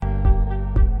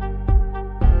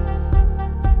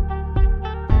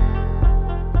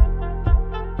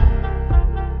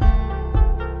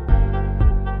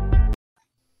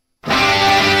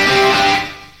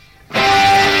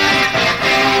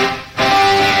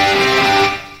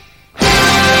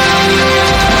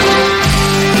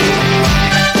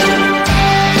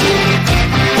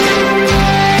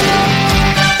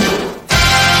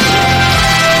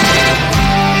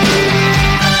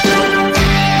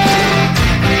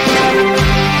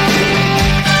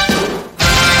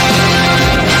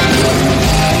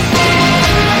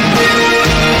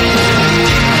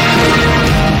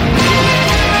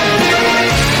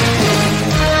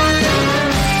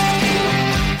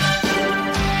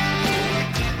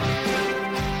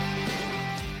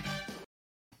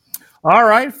All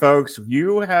right, folks,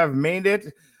 you have made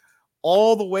it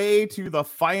all the way to the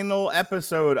final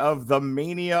episode of the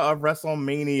Mania of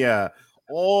WrestleMania.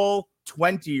 All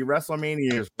 20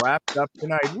 WrestleManias wrapped up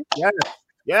tonight. Yes,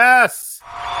 yes.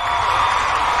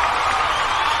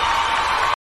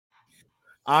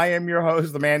 I am your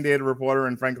host, the mandated reporter,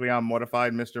 and frankly, I'm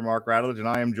mortified, Mr. Mark Rattledge, and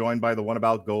I am joined by the one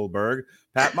about Goldberg,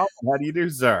 Pat Mullen. How do you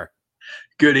do, sir?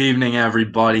 Good evening,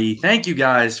 everybody. Thank you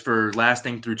guys for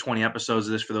lasting through 20 episodes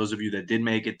of this. For those of you that did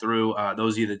make it through,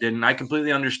 those of you that didn't, I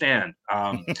completely understand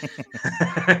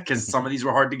because some of these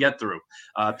were hard to get through,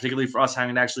 particularly for us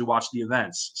having to actually watch the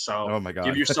events. So Oh my give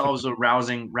God. yourselves a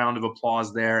rousing round of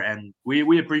applause there. And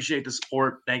we appreciate the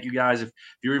support. Thank you guys. If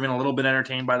you're even a little bit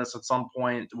entertained by this at some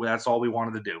point, that's all we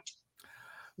wanted to do.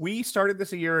 We started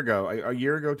this a year ago, a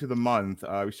year ago to the month.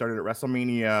 We started at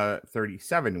WrestleMania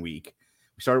 37 week.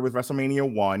 We started with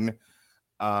WrestleMania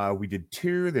 1. We did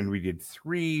 2, then we did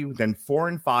 3, then 4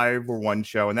 and 5 were one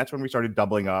show, and that's when we started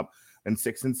doubling up. Then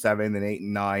 6 and 7, then 8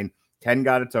 and 9. 10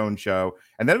 got its own show,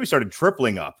 and then we started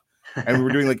tripling up, and we were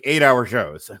doing like 8-hour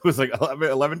shows. It was like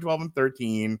 11, 12, and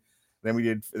 13.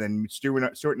 Then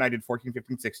Stuart and I did 14,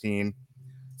 15, 16.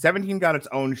 17 got its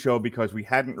own show because we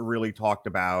hadn't really talked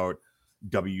about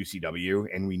WCW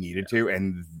and we needed to,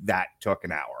 and that took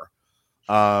an hour.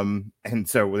 And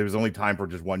so there was only time for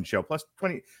just one show. Plus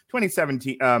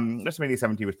 2017, WrestleMania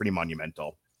 17 was pretty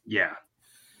monumental. Yeah.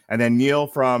 And then Neil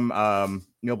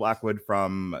Blackwood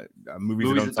from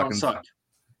Movies That Don't Suck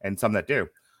and Some That Do.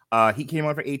 He came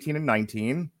on for 18 and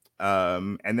 19.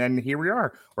 And then here we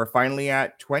are. We're finally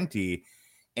at 20.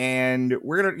 And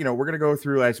we're gonna go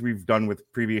through, as we've done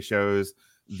with previous shows,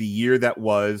 the year that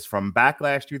was from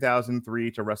Backlash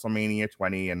 2003 to WrestleMania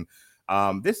 20. And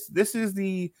this is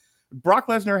the Brock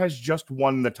Lesnar has just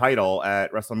won the title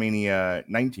at WrestleMania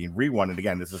 19, re-won it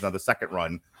again. This is now the second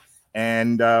run.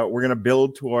 And we're going to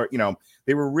build toward,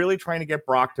 they were really trying to get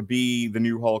Brock to be the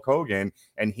new Hulk Hogan,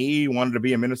 and he wanted to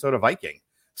be a Minnesota Viking.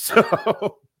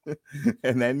 So,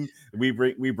 and then we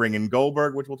bring in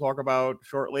Goldberg, which we'll talk about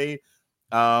shortly.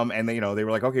 And they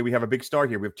were like, okay, we have a big star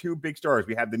here. We have two big stars.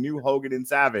 We have the new Hogan and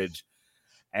Savage.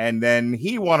 And then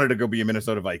he wanted to go be a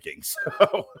Minnesota Viking,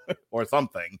 so, or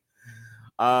something.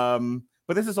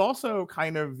 But this is also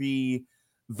kind of the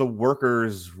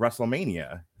workers'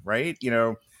 WrestleMania, right?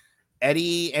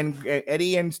 Eddie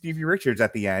and Stevie Richards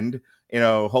at the end,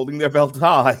 holding their belt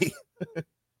high.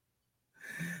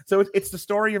 So it's the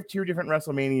story of two different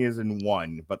WrestleManias in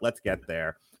one, but let's get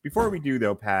there. Before we do,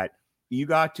 though, Pat, you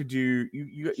got to do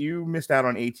you missed out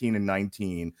on 18 and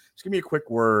 19. Just give me a quick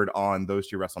word on those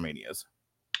two WrestleManias.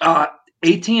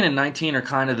 18 and 19 are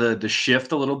kind of the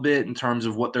shift a little bit in terms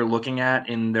of what they're looking at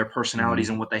in their personalities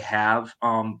and what they have.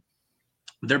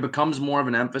 There becomes more of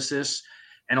an emphasis,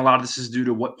 and a lot of this is due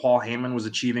to what Paul Heyman was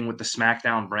achieving with the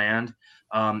SmackDown brand.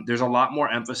 There's a lot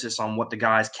more emphasis on what the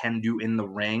guys can do in the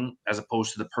ring as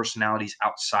opposed to the personalities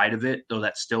outside of it, though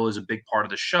that still is a big part of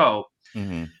the show.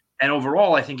 Mm-hmm. And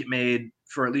overall, I think it made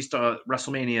for at least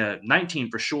WrestleMania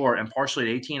 19 for sure, and partially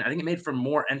at 18, I think it made for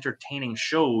more entertaining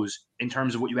shows in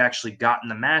terms of what you actually got in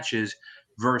the matches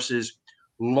versus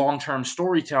long-term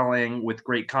storytelling with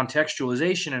great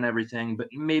contextualization and everything, but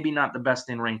maybe not the best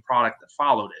in-ring product that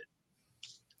followed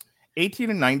it. 18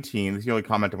 and 19, this is the only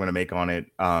comment I'm going to make on it.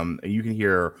 You can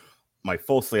hear my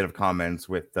full slate of comments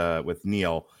with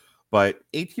Neil, but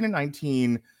 18 and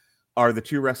 19 are the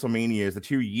two WrestleManias, the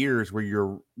 2 years where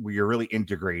you're really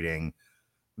integrating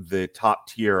the top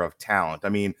tier of talent. I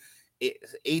mean,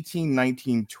 18,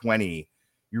 19, 20,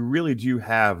 you really do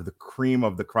have the cream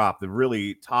of the crop, the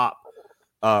really top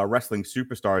wrestling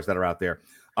superstars that are out there.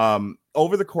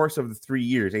 Over the course of the 3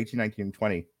 years, 18, 19, and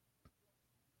 20,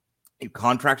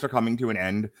 contracts are coming to an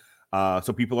end.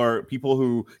 So people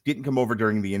who didn't come over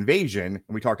during the invasion, and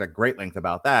we talked at great length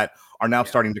about that, are now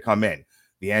starting to come in.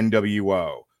 The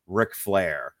NWO, Ric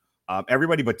Flair,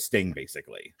 everybody but Sting,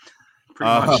 basically. Pretty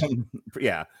much.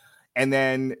 Yeah. And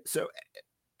then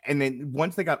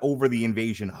once they got over the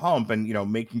invasion hump and,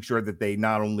 making sure that they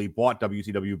not only bought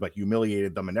WCW, but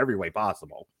humiliated them in every way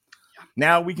possible.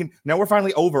 Yeah. Now we're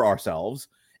finally over ourselves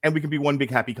and we can be one big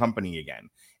happy company again.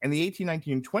 And the 18,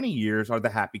 19, 20 years are the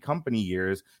happy company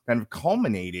years, kind of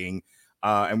culminating.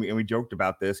 And we joked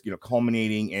about this,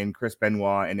 culminating in Chris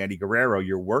Benoit and Eddie Guerrero,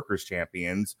 your workers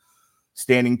champions,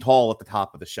 standing tall at the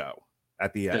top of the show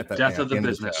at the death of the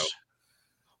business. Of the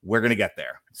We're gonna get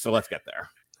there, so let's get there.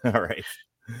 All right.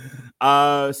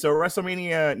 So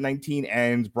WrestleMania 19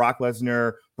 ends. Brock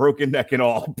Lesnar, broken neck and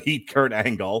all, beat Kurt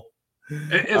Angle.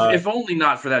 If only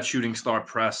not for that shooting star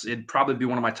press, it'd probably be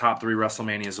one of my top 3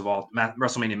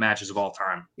 WrestleMania matches of all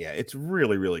time. Yeah, it's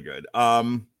really, really good.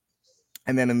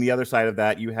 And then on the other side of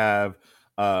that, you have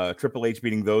Triple H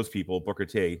beating those people, Booker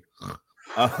T.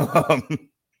 Less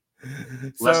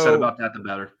said about that, the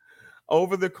better.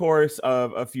 Over the course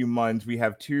of a few months, we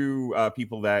have two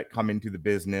people that come into the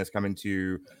business, come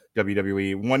into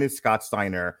WWE. One is Scott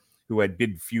Steiner, who had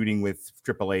been feuding with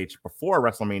Triple H before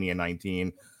WrestleMania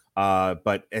 19.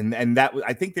 But that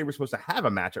I think they were supposed to have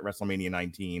a match at WrestleMania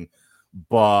 19.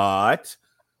 But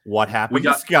what happened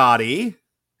to Scotty?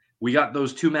 We got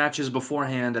those two matches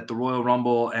beforehand at the Royal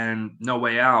Rumble and No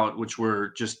Way Out, which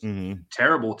were just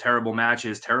terrible, terrible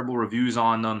matches, terrible reviews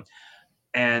on them.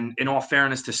 And in all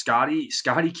fairness to Scotty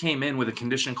came in with a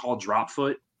condition called drop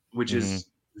foot, which is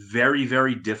very,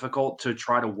 very difficult to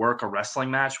try to work a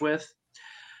wrestling match with.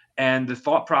 And the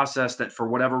thought process that for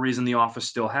whatever reason the office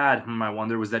still had, I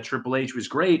wonder, was that Triple H was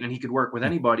great and he could work with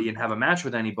anybody and have a match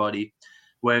with anybody.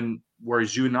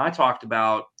 Whereas you and I talked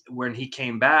about when he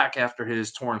came back after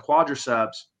his torn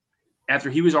quadriceps, after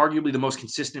he was arguably the most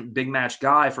consistent big match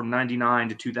guy from 99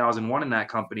 to 2001 in that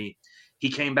company, he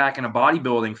came back in a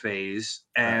bodybuilding phase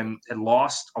and had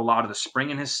lost a lot of the spring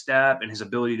in his step and his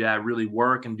ability to really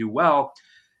work and do well.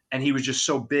 And he was just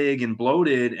so big and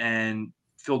bloated and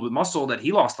filled with muscle that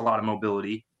he lost a lot of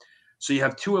mobility. So you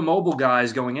have two immobile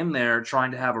guys going in there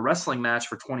trying to have a wrestling match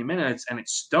for 20 minutes, and it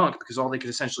stunk because all they could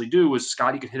essentially do was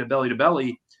Scotty could hit a belly to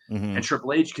belly and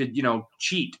Triple H could,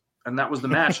 cheat. And that was the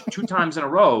match 2 times in a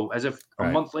row, as if a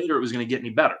month later it was going to get any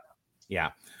better.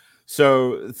 Yeah.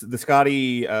 So the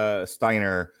Scotty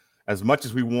Steiner, as much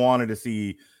as we wanted to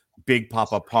see Big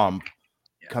Papa Pump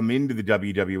come into the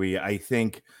WWE, I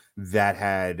think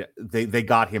that they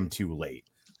got him too late.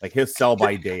 Like his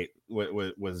sell-by date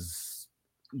was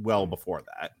well before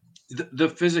that. The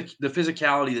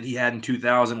physicality that he had in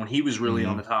 2000 when he was really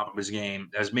on the top of his game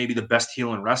as maybe the best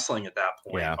heel in wrestling at that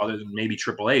point, other than maybe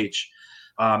Triple H,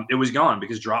 it was gone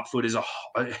because drop foot is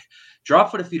drop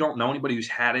foot. If you don't know anybody who's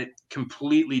had it,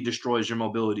 completely destroys your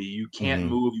mobility. You can't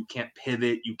move, you can't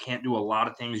pivot, you can't do a lot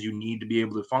of things you need to be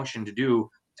able to function to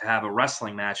have a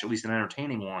wrestling match, at least an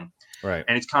entertaining one. Right.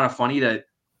 And it's kind of funny that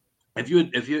if you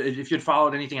had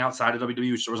followed anything outside of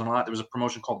WWE, which there wasn't a lot, there was a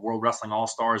promotion called World Wrestling All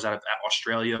Stars out of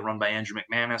Australia, run by Andrew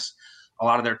McManus. A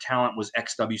lot of their talent was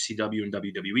ex-WCW and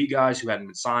WWE guys who hadn't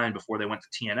been signed before they went to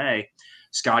TNA.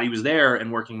 Scotty was there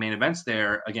and working main events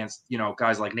there against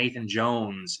guys like Nathan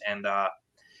Jones, and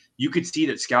you could see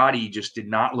that Scotty just did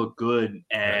not look good.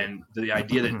 And the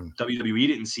idea that WWE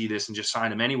didn't see this and just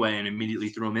signed him anyway and immediately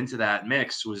threw him into that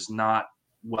mix was not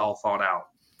well thought out.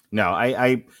 No,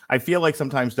 I feel like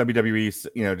sometimes WWE's,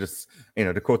 just,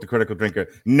 to quote the Critical Drinker,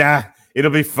 nah,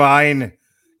 it'll be fine,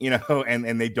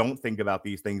 and they don't think about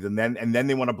these things. And then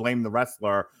they want to blame the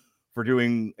wrestler for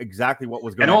doing exactly what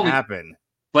was going to happen.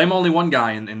 Blame only one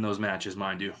guy in those matches,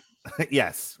 mind you.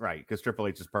 Yes, right, because Triple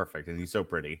H is perfect, and he's so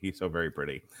pretty. He's so very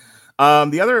pretty.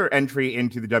 The other entry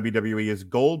into the WWE is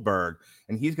Goldberg,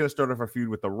 and he's going to start off a feud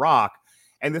with The Rock.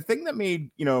 And the thing that made,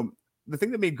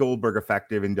 Goldberg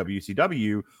effective in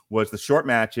WCW was the short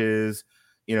matches,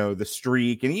 the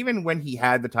streak. And even when he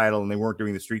had the title and they weren't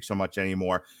doing the streak so much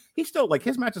anymore, he still, like,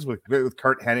 his matches with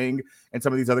Kurt Hennig and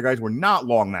some of these other guys were not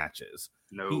long matches.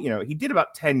 No. He did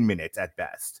about 10 minutes at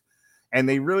best. And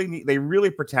they really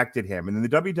protected him. And then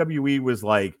the WWE was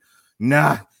like,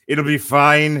 nah, it'll be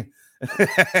fine.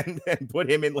 and put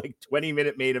him in like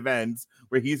 20-minute main events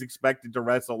where he's expected to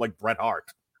wrestle like Bret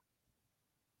Hart.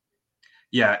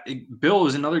 Yeah, Bill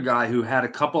was another guy who had a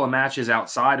couple of matches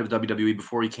outside of WWE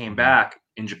before he came back,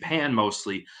 in Japan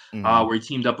mostly, where he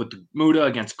teamed up with the Muta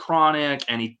against Chronic,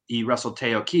 and he wrestled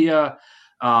Teo Kia.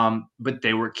 But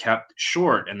they were kept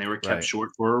short, and they were kept short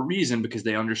for a reason, because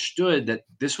they understood that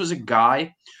this was a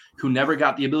guy who never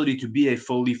got the ability to be a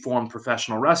fully formed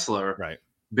professional wrestler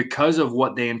because of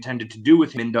what they intended to do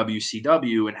with him in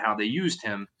WCW and how they used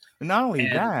him. And not only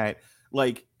that,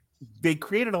 like, they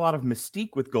created a lot of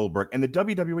mystique with Goldberg, and the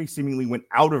WWE seemingly went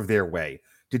out of their way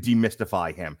to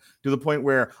demystify him, to the point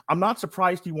where I'm not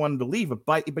surprised he wanted to leave,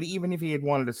 but even if he had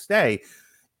wanted to stay,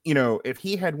 if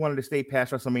he had wanted to stay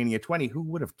past WrestleMania 20, who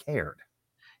would have cared?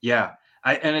 Yeah.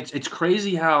 And it's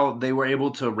crazy how they were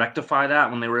able to rectify that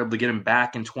when they were able to get him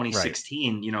back in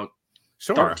 2016,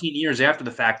 13 years after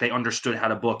the fact, they understood how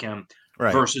to book him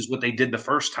versus what they did the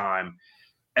first time.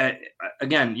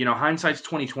 Again, hindsight's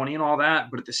 20/20 and all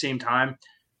that, but at the same time,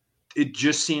 it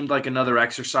just seemed like another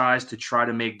exercise to try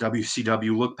to make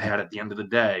WCW look bad at the end of the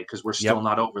day, because we're still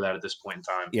not over that at this point in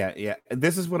time. Yeah.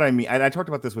 This is what I mean. I talked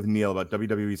about this with Neil about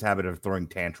WWE's habit of throwing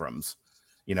tantrums,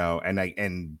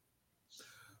 and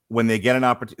when they get an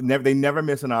opportunity, they never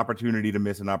miss an opportunity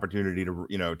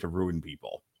to to ruin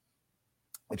people.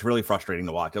 It's really frustrating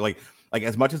to watch. Like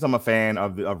as much as I'm a fan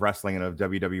of wrestling and of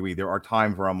WWE, there are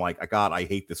times where I'm like, God, I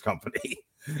hate this company.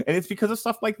 And it's because of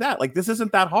stuff like that. Like, this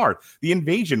isn't that hard. The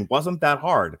Invasion wasn't that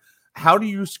hard. How do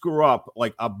you screw up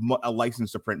like a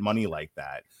license to print money like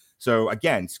that? So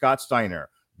again, Scott Steiner,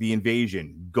 The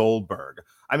Invasion, Goldberg.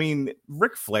 I mean,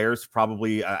 Ric Flair's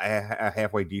probably a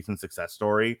halfway decent success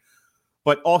story.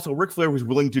 But also, Ric Flair was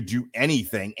willing to do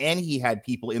anything, and he had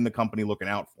people in the company looking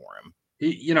out for him.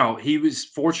 He was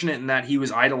fortunate in that he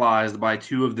was idolized by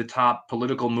two of the top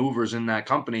political movers in that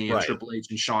company, Right. Triple H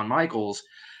and Shawn Michaels,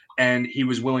 and he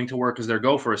was willing to work as their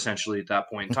gopher essentially at that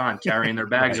point in time, carrying their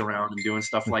bags Right. around and doing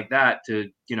stuff like that to,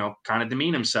 kind of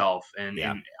demean himself and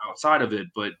outside of it.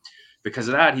 But because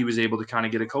of that, he was able to kind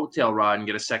of get a coattail ride and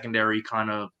get a secondary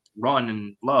kind of run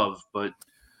and love. But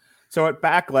so at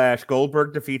Backlash,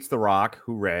 Goldberg defeats The Rock,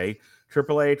 hooray.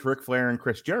 Triple H, Ric Flair, and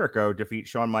Chris Jericho defeat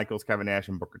Shawn Michaels, Kevin Nash,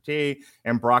 and Booker T.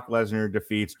 And Brock Lesnar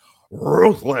defeats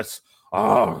ruthless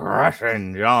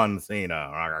aggression John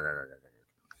Cena.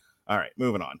 All right,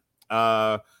 moving on.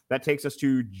 That takes us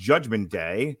to Judgment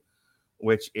Day,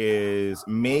 which is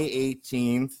May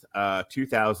 18th,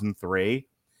 2003.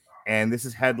 And this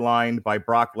is headlined by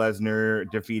Brock Lesnar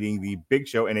defeating the Big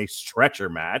Show in a stretcher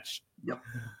match.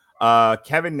 Yep.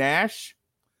 Kevin Nash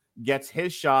gets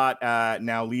his shot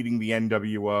now leading the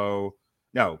NWO.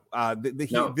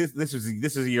 This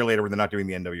is a year later when they're not doing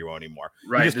the NWO anymore.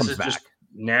 Right. He just comes back.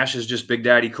 Nash is just Big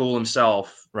Daddy Cool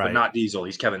himself, right. But not Diesel.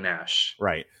 He's Kevin Nash.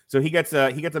 Right. So he gets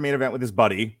a main event with his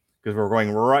buddy because we're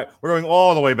going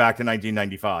all the way back to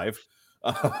 1995.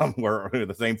 Where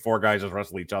the same four guys just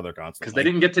wrestle each other constantly. Because they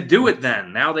didn't get to do it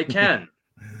then. Now they can.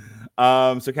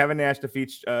 So Kevin Nash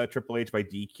defeats Triple H by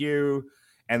DQ.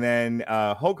 And then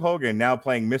Hulk Hogan now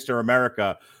playing Mr.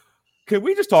 America. Can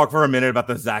we just talk for a minute about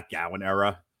the Zach Gowen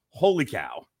era? Holy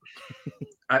cow.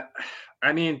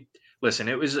 I mean, listen,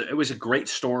 it was a great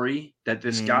story that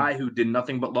this guy who did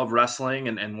nothing but love wrestling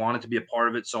and wanted to be a part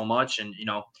of it so much. And,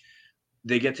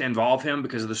 they get to involve him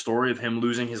because of the story of him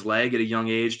losing his leg at a young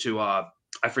age to, I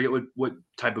forget what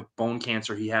type of bone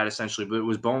cancer he had essentially, but it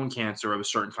was bone cancer of a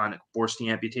certain kind that forced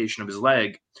the amputation of his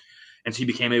leg. And so he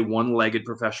became a one-legged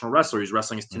professional wrestler. He was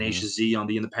wrestling as Tenacious Z on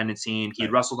the independent scene. He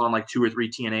had wrestled on like 2 or 3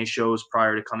 TNA shows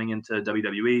prior to coming into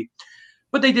WWE.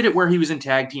 But they did it where he was in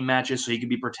tag team matches so he could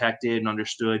be protected and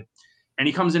understood. And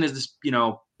he comes in as this,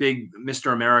 big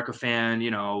Mr. America fan,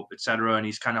 et cetera. And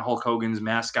he's kind of Hulk Hogan's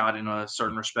mascot in a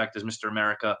certain respect as Mr.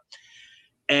 America.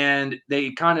 And they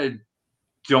kind of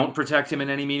don't protect him in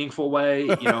any meaningful way,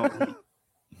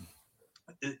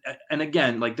 And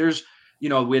again, like there's,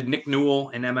 we had Nick Newell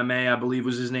in MMA, I believe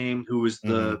was his name, who was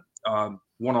the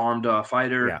one-armed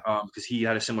fighter because he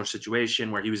had a similar situation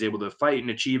where he was able to fight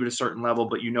and achieve at a certain level,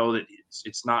 but that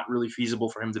it's not really feasible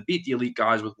for him to beat the elite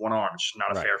guys with one arm. It's just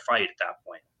not a fair fight at that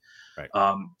point. Right.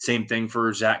 Same thing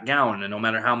for Zach Gowen. And no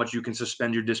matter how much you can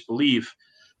suspend your disbelief,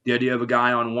 the idea of a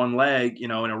guy on one leg,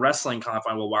 in a wrestling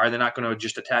confine, well, why are they not going to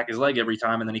just attack his leg every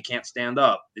time and then he can't stand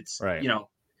up? It's,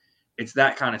 it's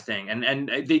that kind of thing. And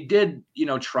they did,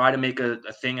 try to make a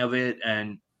thing of it.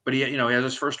 But he has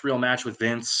his first real match with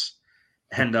Vince.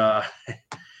 And,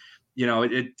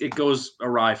 it goes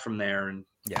awry from there. And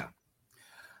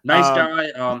nice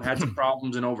guy, had some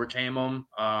problems and overcame them.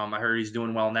 I heard he's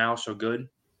doing well now. So good.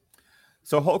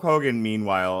 So Hulk Hogan,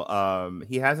 meanwhile,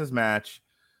 he has his match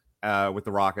with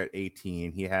The Rock at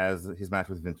 18. He has his match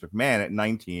with Vince McMahon at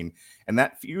 19. And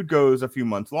that feud goes a few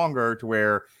months longer to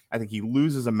where I think he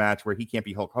loses a match where he can't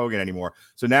be Hulk Hogan anymore.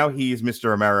 So now he's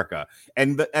Mr. America.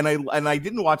 And I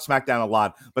didn't watch SmackDown a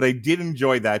lot, but I did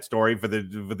enjoy that story for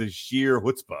the sheer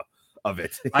chutzpah of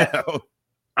it.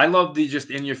 I love the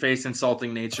just in your face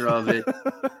insulting nature of it.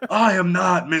 I am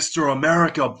not Mr.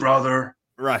 America, brother.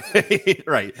 Right.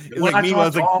 When I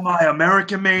talk to all my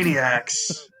American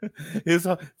maniacs. His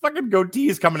fucking goatee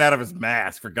is coming out of his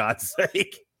mask, for God's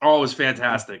sake. Oh, it was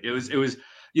fantastic. It was,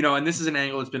 and this is an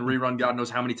angle that's been rerun God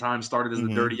knows how many times. Started as the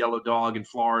Dirty Yellow Dog in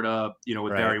Florida,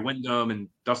 with Barry Windham and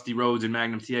Dusty Rhodes and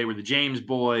Magnum TA were the James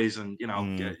Boys, and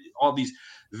all these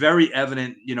very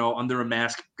evident, under a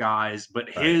mask guys. But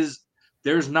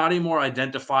there's not a more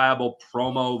identifiable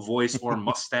promo voice or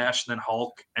mustache than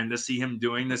Hulk, and to see him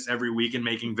doing this every week and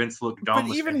making Vince look dumb.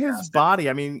 But even his body,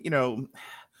 I mean,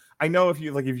 I know if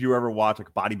you ever watch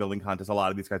like bodybuilding contests, a lot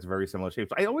of these guys are very similar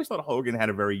shapes. I always thought Hogan had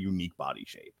a very unique body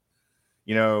shape.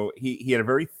 He had a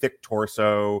very thick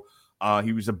torso.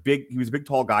 He was a big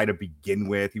tall guy to begin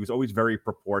with. He was always very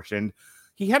proportioned.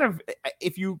 He had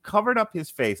if you covered up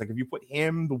his face, like if you put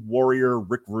him, the Warrior,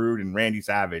 Rick Rude, and Randy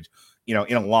Savage, in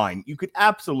a line, you could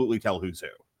absolutely tell who's who.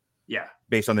 Yeah.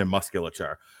 Based on their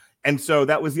musculature. And so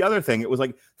that was the other thing. It was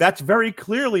like, that's very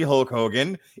clearly Hulk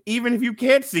Hogan. Even if you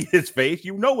can't see his face,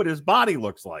 you know what his body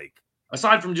looks like.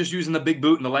 Aside from just using the big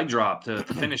boot and the leg drop to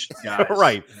finish guys.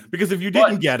 Right. Because if you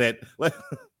didn't get it.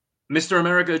 Mr.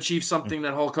 America achieved something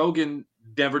that Hulk Hogan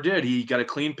never did. He got a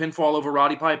clean pinfall over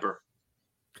Roddy Piper.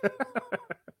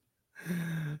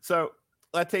 So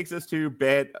that takes us to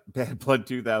Bad Blood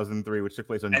 2003, which took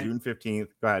place on June 15th.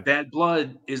 Go ahead. Bad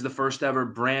Blood is the first ever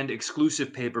brand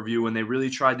exclusive pay-per-view, and they really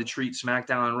tried to treat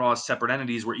SmackDown and Raw as separate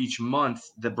entities where each month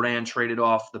the brand traded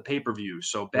off the pay-per-view.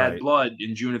 So Bad Blood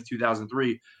in June of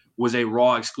 2003 was a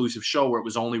Raw exclusive show where it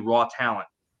was only Raw talent.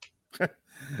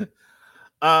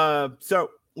 So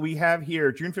we have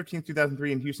here June 15th,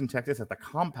 2003 in Houston, Texas at the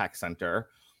Compaq Center.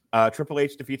 Triple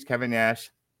H defeats Kevin Nash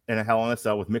in a Hell in a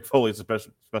Cell with Mick Foley as a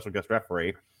special guest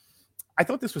referee. I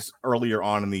thought this was earlier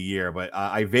on in the year, but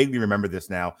I vaguely remember this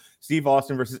now. Steve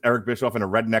Austin versus Eric Bischoff in a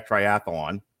redneck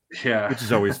triathlon. Yeah. Which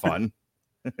is always fun.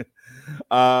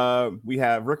 We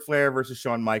have Ric Flair versus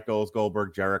Shawn Michaels,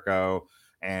 Goldberg, Jericho,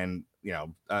 and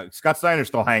Scott Steiner's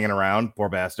still hanging around, poor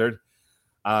bastard.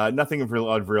 Nothing of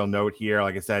real note here.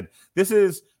 Like I said, this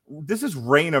is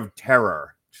Reign of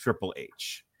Terror, Triple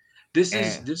H. This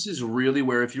is really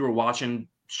where, if you were watching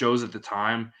shows at the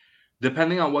time,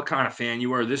 depending on what kind of fan you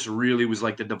were, this really was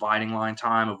like the dividing line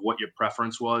time of what your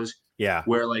preference was. Yeah.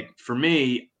 Where, like, for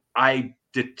me, I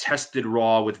detested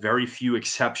Raw with very few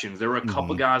exceptions. There were a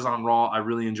couple guys on Raw I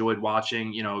really enjoyed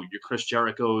watching. Your Chris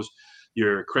Jerichos,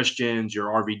 your Christians, your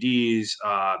RVDs.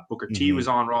 Booker T was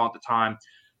on Raw at the time.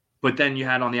 But then you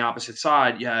had on the opposite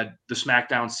side, you had the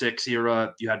SmackDown 6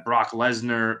 era. You had Brock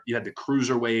Lesnar. You had the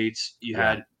Cruiserweights. You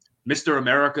had Mr.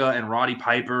 America and Roddy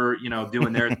Piper,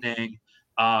 doing their thing,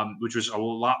 which was a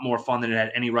lot more fun than it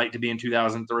had any right to be in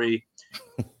 2003.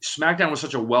 SmackDown was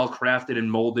such a well-crafted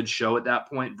and molded show at that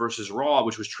point versus Raw,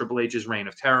 which was Triple H's Reign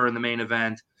of Terror in the main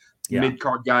event. Yeah.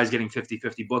 Mid-card guys getting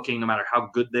 50-50 booking, no matter how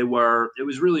good they were. It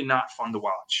was really not fun to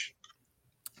watch.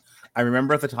 I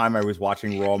remember at the time I was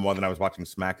watching Raw more than I was watching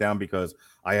SmackDown because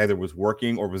I either was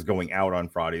working or was going out on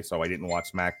Friday, so I didn't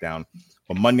watch SmackDown.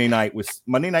 But Monday night was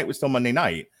still Monday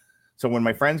night. So when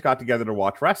my friends got together to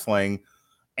watch wrestling,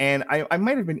 and I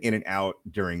might have been in and out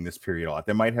during this period a lot.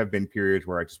 There might have been periods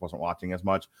where I just wasn't watching as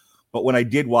much. But when I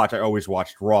did watch, I always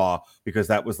watched Raw because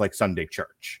that was like Sunday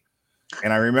church.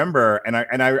 And I remember, and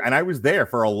I was there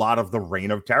for a lot of the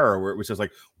Reign of Terror, where it was just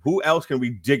like, who else can we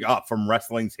dig up from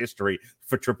wrestling's history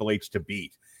for Triple H to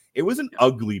beat? It was an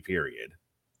ugly period.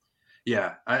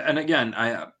 Yeah, I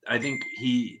think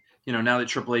he, now that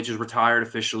Triple H is retired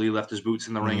officially, left his boots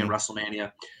in the ring in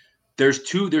WrestleMania. There's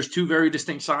two very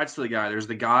distinct sides to the guy. There's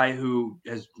the guy who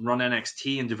has run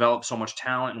NXT and developed so much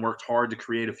talent and worked hard to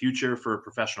create a future for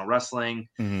professional wrestling.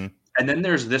 And then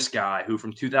there's this guy who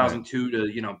from 2002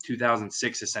 to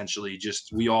 2006 essentially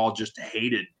we all just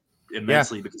hated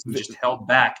immensely because he just held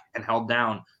back and held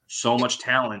down so much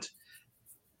talent.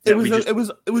 It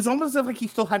was almost like he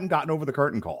still hadn't gotten over the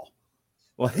curtain call.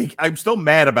 Like I'm still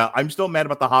mad about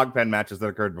the hog pen matches that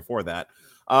occurred before that.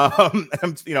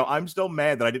 I'm still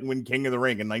mad that I didn't win King of the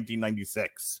Ring in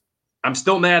 1996. I'm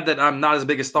still mad that I'm not as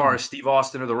big a star as Steve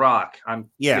Austin or The Rock.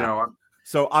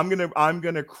 So I'm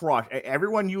gonna crush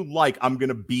everyone you like. I'm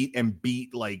gonna beat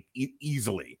like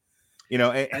easily,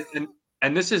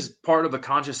 And this is part of a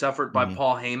conscious effort by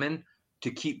Paul Heyman to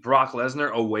keep Brock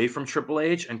Lesnar away from Triple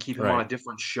H and keep him on a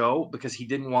different show because he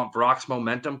didn't want Brock's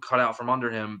momentum cut out from under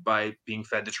him by being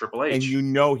fed to Triple H. And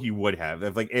he would have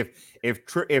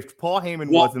if Paul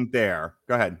Heyman wasn't there.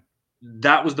 Go ahead.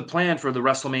 That was the plan for the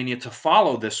WrestleMania to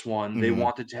follow this one. They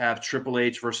wanted to have Triple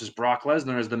H versus Brock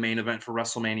Lesnar as the main event for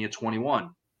WrestleMania 21.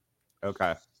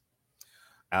 Okay.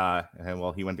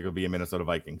 He went to go be a Minnesota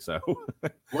Viking, so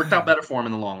worked out better for him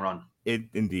in the long run.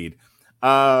 Indeed.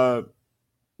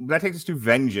 That takes us to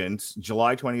Vengeance,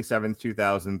 July 27th,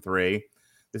 2003.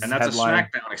 And that's a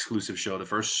SmackDown exclusive show, the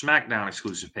first SmackDown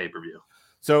exclusive pay-per-view.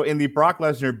 So in the Brock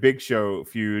Lesnar Big Show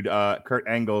feud, Kurt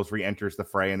Angle re-enters the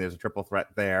fray, and there's a triple threat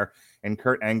there, and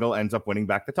Kurt Angle ends up winning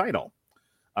back the title.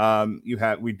 We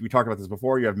talked about this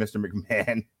before. You have Mr.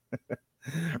 McMahon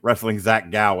wrestling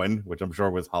Zach Gowen, which I'm sure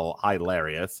was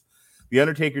hilarious. The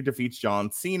Undertaker defeats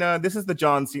John Cena. This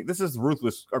is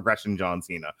ruthless aggression John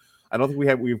Cena. I don't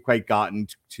think we've quite gotten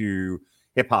to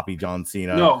hip hoppy John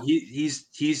Cena. No,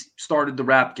 he's started the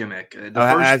rap gimmick.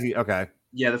 Okay.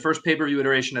 Yeah, the first pay-per-view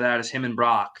iteration of that is him and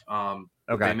Brock.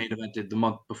 They main evented the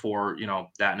month before,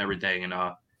 that and everything. And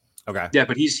okay. Yeah,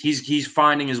 but he's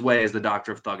finding his way as the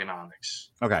Doctor of Thugonomics.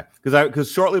 Okay.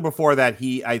 Because shortly before that,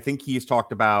 I think he's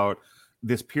talked about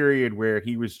this period where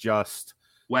he was just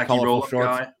wacky roll-up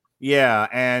guy. Yeah,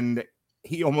 and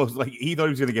he almost like he thought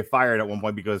he was going to get fired at one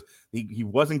point because he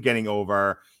wasn't getting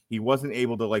over. He wasn't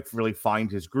able to like really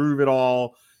find his groove at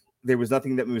all. There was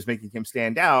nothing that was making him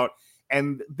stand out.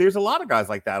 And there's a lot of guys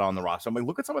like that on the roster. I'm like,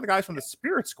 look at some of the guys from the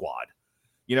Spirit Squad.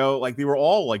 You know, like they were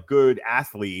all like good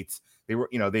athletes. They were,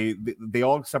 you know, they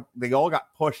all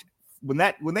got pushed when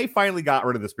they finally got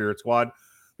rid of the Spirit Squad.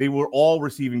 They were all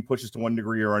receiving pushes to one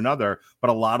degree or another, but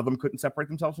a lot of them couldn't separate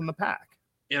themselves from the pack.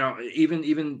 You know, even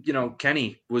you know,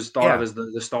 Kenny was thought of as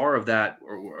the star of that,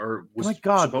 or was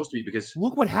supposed to be, because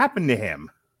look what happened to him.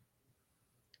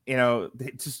 You know,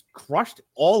 it just crushed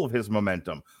all of his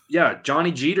momentum. Yeah,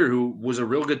 Johnny Jeter, who was a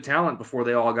real good talent before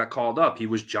they all got called up. He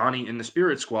was Johnny in the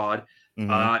Spirit Squad.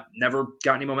 Never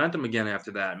got any momentum again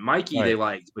after that. Mikey they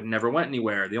liked, but never went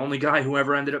anywhere. The only guy who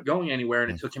ever ended up going anywhere,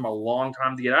 and it took him a long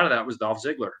time to get out of that, was Dolph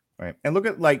Ziggler. Right. And look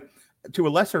at, like, to a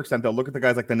lesser extent, though, look at the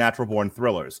guys like the Natural Born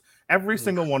Thrillers. Every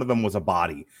single one of them was a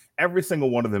body. Every single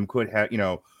one of them could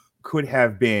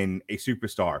have been a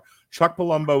superstar. Chuck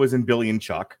Palumbo is in Billy and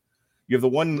Chuck. You have the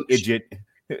one idiot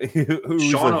who's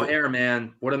Sean O'Hare,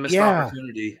 man. What a missed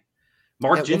opportunity.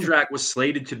 Mark Jindrak was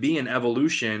slated to be in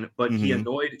Evolution, but he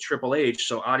annoyed Triple H.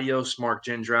 So adios, Mark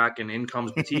Jindrak, and in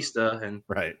comes Batista. And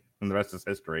right. And the rest is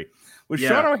history. Was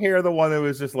Sean O'Hare the one that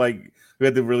was just like, who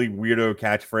had the really weirdo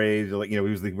catchphrase? Like, you know,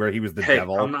 he was the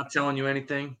devil. I'm not telling you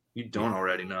anything you don't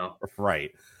already know.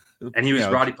 Right. And he was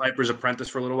Roddy Piper's apprentice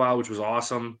for a little while, which was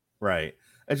awesome. Right.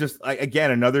 It's just, like, again,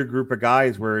 another group of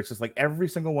guys where it's just like every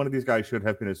single one of these guys should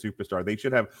have been a superstar. They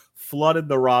should have flooded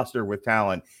the roster with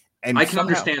talent. And I can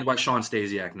understand why Sean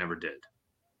Stasiak never did.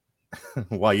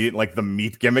 Why, you didn't like the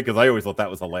meat gimmick? Because I always thought that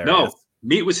was hilarious. No,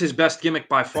 meat was his best gimmick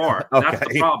by far. That's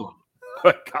the problem.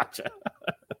 Gotcha.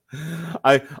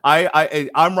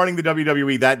 I'm running the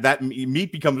WWE. That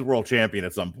meat becomes world champion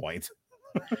at some point.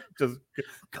 Just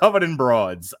covered in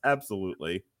broads.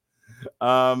 Absolutely.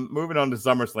 Moving on to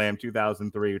SummerSlam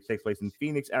 2003, which takes place in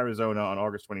Phoenix, Arizona on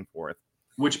August 24th.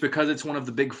 Which, because it's one of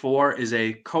the big four, is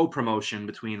a co-promotion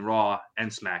between Raw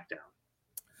and SmackDown.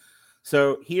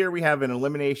 So here we have an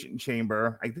Elimination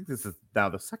Chamber. I think this is now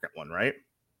the second one, right?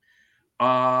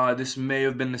 This may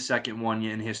have been the second one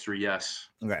in history, yes.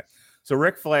 Okay. So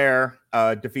Ric Flair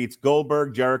defeats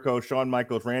Goldberg, Jericho, Shawn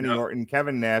Michaels, Randy Orton,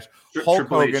 Kevin Nash, Hulk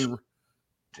Hogan.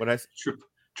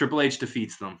 Triple H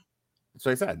defeats them. That's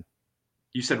what I said.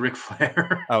 You said Ric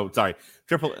Flair. Oh, sorry.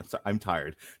 I'm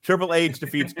tired. Triple H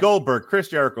defeats Goldberg, Chris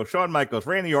Jericho, Shawn Michaels,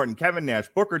 Randy Orton, Kevin Nash,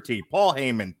 Booker T, Paul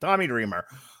Heyman, Tommy Dreamer,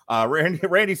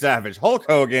 Randy Savage, Hulk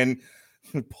Hogan,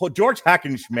 George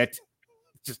Hackenschmidt,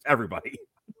 just everybody.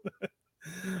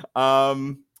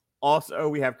 Also,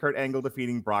 we have Kurt Angle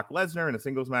defeating Brock Lesnar in a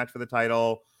singles match for the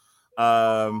title.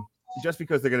 Just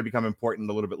because they're going to become important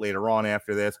a little bit later on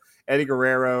after this. Eddie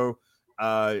Guerrero,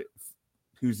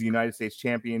 who's the United States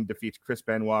champion, defeats Chris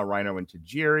Benoit, Rhino, and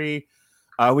Tajiri.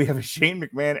 We have a Shane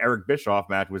McMahon, Eric Bischoff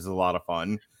match, which is a lot of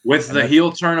fun. With the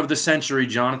heel turn of the century,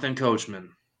 Jonathan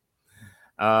Coachman.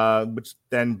 Which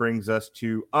then brings us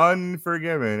to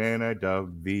Unforgiven, and I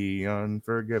dug the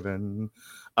Unforgiven.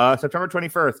 September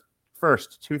 21st,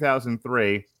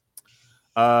 2003.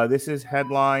 This is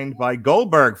headlined by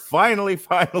Goldberg. Finally,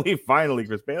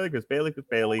 Chris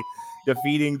Bailey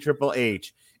defeating Triple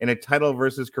H in a title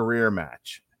versus career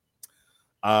match.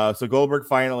 So Goldberg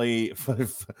finally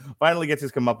gets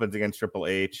his comeuppance against Triple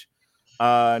H.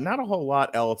 Not a whole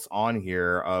lot else on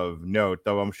here of note,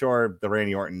 though. I'm sure the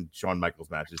Randy Orton Shawn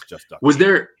Michaels match is just done. Was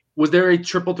there a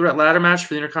triple threat ladder match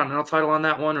for the Intercontinental title on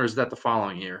that one, or is that the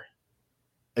following year?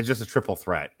 It's just a triple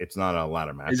threat. It's not a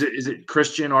ladder match. Is it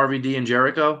Christian, RVD, and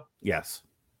Jericho? Yes.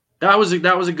 That was a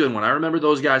good one. I remember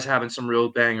those guys having some real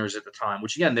bangers at the time,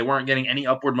 which, again, they weren't getting any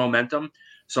upward momentum.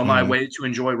 So my way to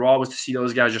enjoy Raw was to see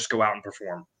those guys just go out and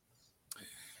perform.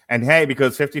 And hey,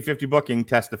 because 50-50 booking,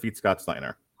 Test defeats Scott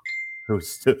Steiner,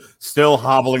 who's still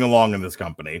hobbling along in this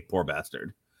company. Poor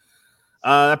bastard.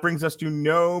 That brings us to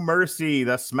No Mercy,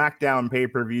 the SmackDown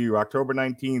pay-per-view, October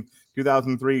 19th,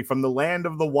 2003, from the land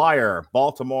of the Wire,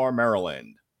 Baltimore,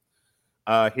 Maryland.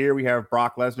 Here we have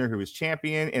Brock Lesnar, who is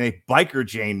champion, in a biker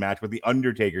chain match with The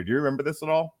Undertaker. Do you remember this at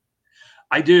all?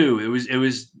 I do.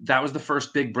 That was the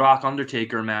first big Brock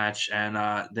Undertaker match, and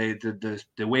the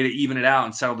way to even it out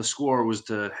and settle the score was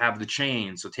to have the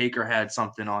chain. So Taker had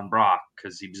something on Brock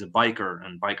because he was a biker,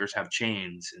 and bikers have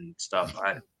chains and stuff.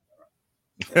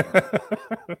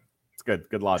 It's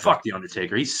good logic. Fuck the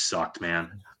Undertaker. He sucked,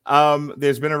 man.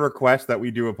 There's been a request that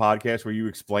we do a podcast where you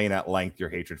explain at length your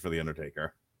hatred for the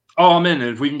Undertaker. Oh, I'm in.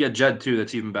 If we can get Jed too,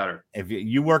 that's even better. If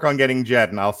you work on getting Jed,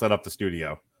 and I'll set up the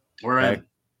studio. We're in.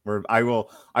 I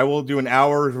will do an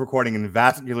hour's recording in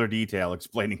vascular detail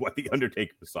explaining why the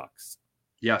Undertaker sucks.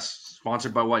 Yes,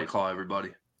 sponsored by White Claw, everybody.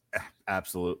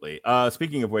 Absolutely.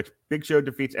 Speaking of which, Big Show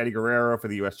defeats Eddie Guerrero for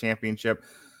the U.S. Championship.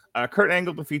 Kurt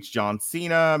Angle defeats John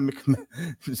Cena.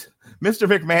 Mr.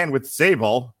 McMahon with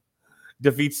Sable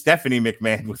defeats Stephanie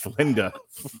McMahon with Linda.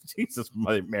 Jesus,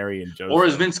 Mary and Joseph. Or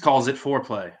as Vince calls it,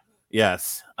 foreplay.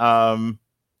 Yes.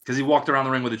 Because he walked around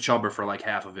the ring with a chubber for like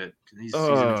half of it. He's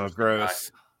gross.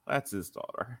 Guy. That's his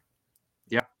daughter.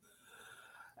 Yeah.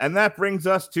 And that brings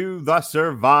us to the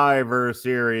Survivor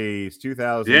Series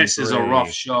 2000. This is a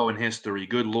rough show in history.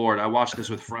 Good Lord. I watched this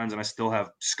with friends and I still have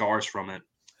scars from it.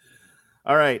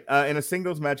 All right. In a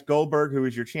singles match, Goldberg, who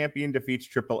is your champion, defeats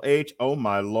Triple H. Oh,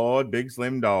 my Lord. Big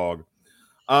Slim Dog.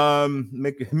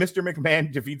 Mr.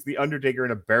 McMahon defeats The Undertaker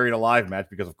in a Buried Alive match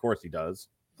because, of course, he does.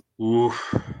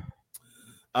 Oof.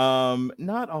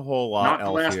 Not a whole lot. Not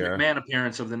the last here. McMahon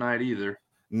appearance of the night either.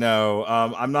 No,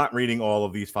 I'm not reading all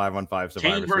of these 5-on-5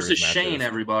 Survivor Kane versus Shane, matches.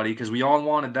 Everybody, because we all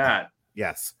wanted that.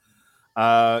 Yes.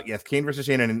 Yes, Kane versus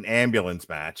Shane in an ambulance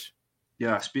match.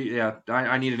 Yeah,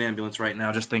 I need an ambulance right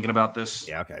now just thinking about this.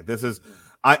 Yeah, okay. This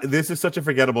is such a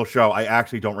forgettable show. I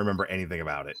actually don't remember anything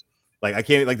about it. Like, I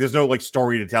can't, like, there's no, like,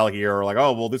 story to tell here, or like,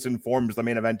 oh, well, this informs the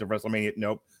main event of WrestleMania.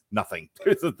 Nope, nothing.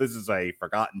 This is a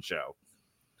forgotten show.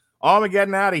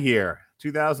 Armageddon out of here.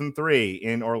 2003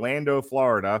 in Orlando,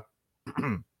 Florida.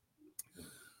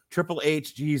 Triple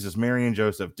H, Jesus, Mary and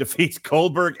Joseph defeats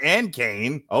Goldberg and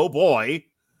Kane. Oh boy.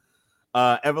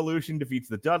 Evolution defeats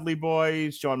the Dudley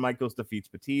Boys. Shawn Michaels defeats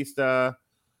Batista.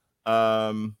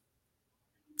 And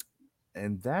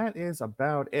that is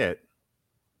about it.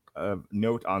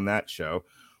 Note on that show,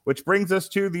 which brings us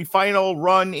to the final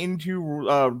run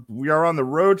into we are on the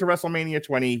road to WrestleMania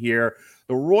 20 here,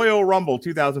 the Royal Rumble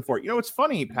 2004. You know, it's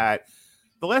funny, Pat,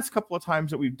 the last couple of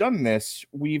times that we've done this,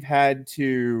 we've had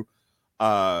to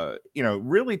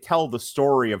really tell the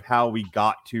story of how we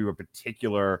got to a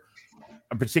particular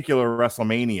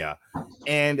WrestleMania.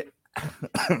 And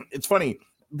it's funny,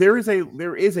 there is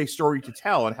a story to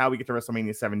tell on how we get to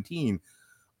WrestleMania 17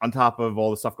 on top of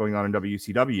all the stuff going on in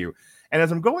WCW. And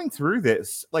as I'm going through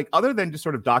this, like, other than just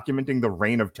sort of documenting the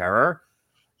reign of terror,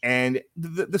 and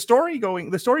the story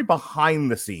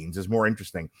behind the scenes is more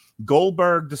interesting.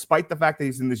 Goldberg, despite the fact that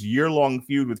he's in this year-long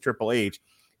feud with Triple H,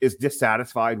 is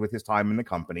dissatisfied with his time in the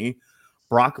company.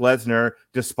 Brock Lesnar,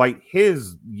 despite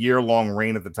his year-long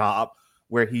reign at the top,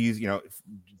 where he's,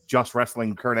 just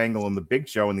wrestling Kurt Angle and the Big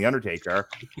Show and the Undertaker,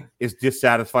 is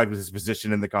dissatisfied with his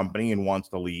position in the company and wants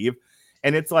to leave.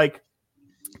 And it's like,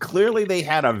 clearly they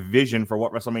had a vision for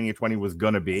what WrestleMania 20 was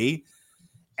going to be.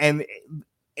 And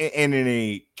in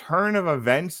a turn of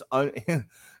events,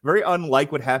 very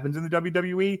unlike what happens in the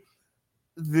WWE,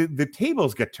 the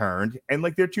tables get turned, and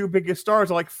like their two biggest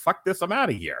stars are like, fuck this, I'm out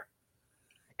of here.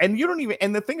 And you don't even,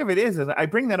 and the thing of it is I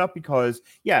bring that up because,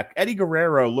 yeah, Eddie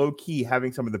Guerrero, low key,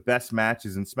 having some of the best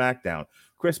matches in SmackDown.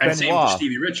 Chris Benoit. Same for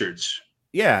Stevie Richards.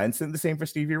 Yeah, and the same for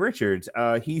Stevie Richards.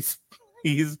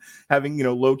 He's having,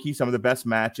 low key some of the best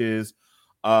matches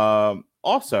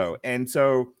also. And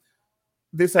so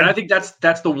and I think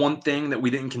that's the one thing that we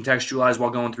didn't contextualize while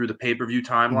going through the pay-per-view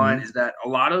timeline, is that a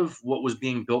lot of what was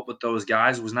being built with those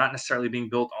guys was not necessarily being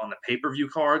built on the pay-per-view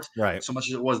cards, right, so much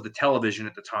as it was the television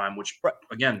at the time, which,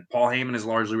 again, Paul Heyman is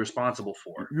largely responsible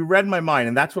for. You read my mind,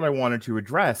 and that's what I wanted to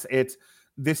address.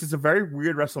 This is a very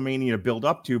weird WrestleMania to build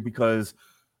up to, because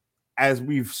as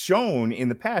we've shown in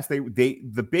the past,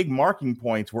 the big marking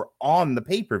points were on the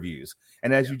pay-per-views.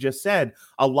 And as you just said,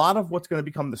 a lot of what's going to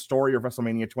become the story of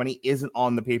WrestleMania 20 isn't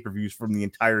on the pay-per-views from the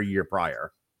entire year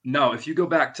prior. No, if you go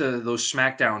back to those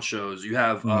SmackDown shows, you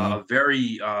have a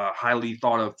very highly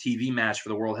thought of TV match for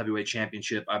the World Heavyweight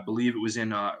Championship. I believe it was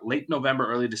in late November,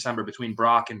 early December, between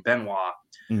Brock and Benoit.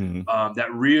 That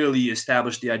really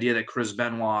established the idea that Chris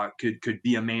Benoit could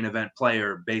be a main event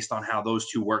player based on how those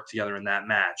two worked together in that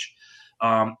match.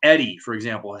 Eddie, for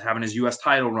example, having his U.S.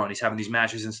 title run, he's having these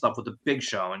matches and stuff with the Big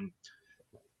Show. And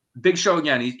Big Show,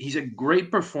 again, he's a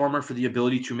great performer for the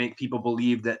ability to make people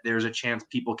believe that there's a chance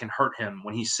people can hurt him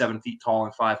when he's 7 feet tall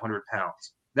and 500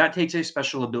 pounds. That takes a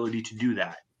special ability to do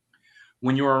that.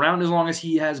 When you're around as long as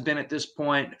he has been at this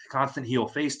point, constant heel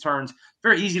face turns,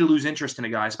 very easy to lose interest in a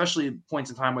guy, especially at points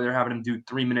in time where they're having him do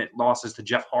 3-minute losses to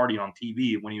Jeff Hardy on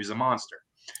TV when he was a monster.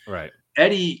 Right.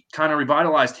 Eddie kind of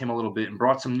revitalized him a little bit and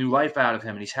brought some new life out of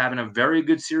him, and he's having a very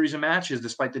good series of matches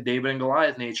despite the David and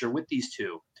Goliath nature with these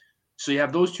two. So you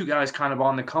have those two guys kind of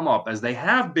on the come up, as they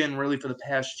have been really for the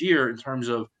past year, in terms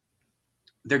of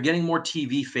they're getting more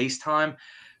TV face time.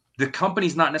 The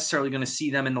company's not necessarily going to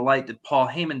see them in the light that Paul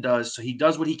Heyman does, so he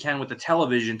does what he can with the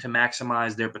television to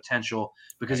maximize their potential,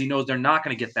 because he knows they're not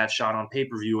going to get that shot on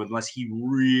pay-per-view unless he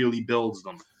really builds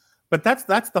them. But that's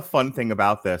the fun thing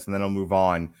about this, and then I'll move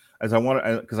on. as I want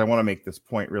to make this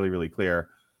point really, really clear.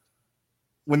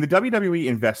 When the WWE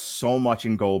invests so much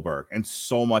in Goldberg and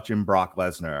so much in Brock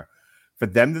Lesnar, for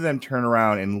them to then turn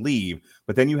around and leave,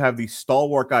 but then you have these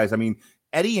stalwart guys. I mean,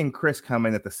 Eddie and Chris come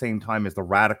in at the same time as the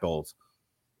Radicals.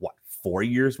 What, 4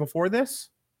 years before this?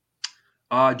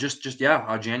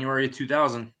 January of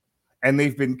 2000. And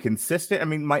they've been consistent. I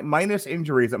mean, minus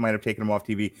injuries that might have taken them off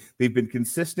TV. They've been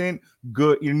consistent,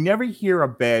 good. You never hear a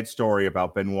bad story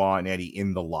about Benoit and Eddie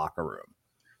in the locker room.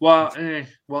 Well,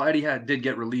 Eddie did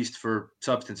get released for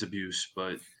substance abuse,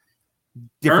 but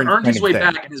earned his way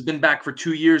back and has been back for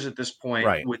 2 years at this point,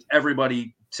 right, with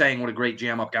everybody saying what a great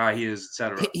jam-up guy he is,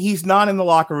 etc. He's not in the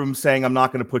locker room saying, "I'm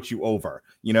not going to put you over."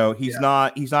 You know, he's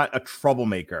not a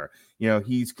troublemaker. You know,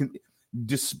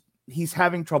 he's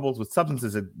having troubles with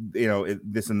substances, you know,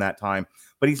 this and that time,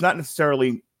 but he's not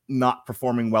necessarily not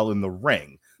performing well in the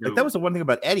ring. No. Like, that was the one thing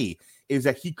about Eddie, is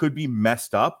that he could be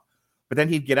messed up, but then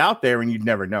he'd get out there and you'd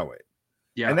never know it.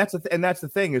 Yeah. And that's the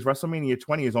thing, is WrestleMania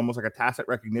 20 is almost like a tacit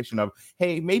recognition of,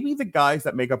 hey, maybe the guys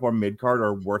that make up our mid card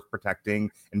are worth protecting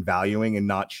and valuing and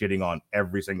not shitting on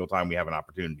every single time we have an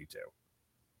opportunity to.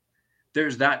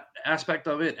 There's that aspect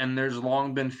of it, and there's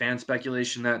long been fan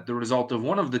speculation that the result of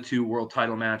one of the two world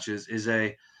title matches is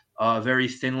a very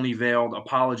thinly veiled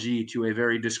apology to a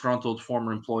very disgruntled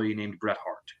former employee named Bret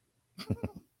Hart.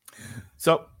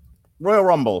 So, Royal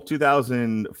Rumble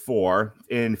 2004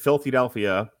 in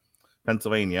Philadelphia,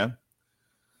 Pennsylvania.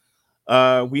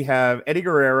 We have Eddie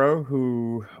Guerrero,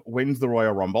 who wins the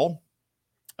Royal Rumble.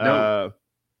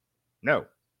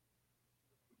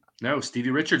 No, Stevie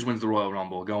Richards wins the Royal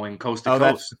Rumble, going coast to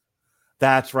coast.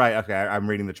 That's right. Okay, I'm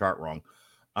reading the chart wrong.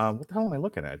 What the hell am I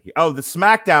looking at here? Oh, the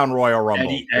SmackDown Royal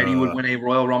Rumble. Eddie would win a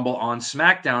Royal Rumble on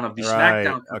SmackDown of the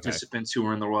SmackDown participants who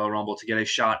were in the Royal Rumble to get a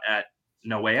shot at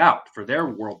No Way Out for their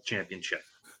World Championship.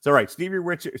 So, right, Stevie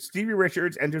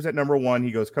Richards enters at number 1.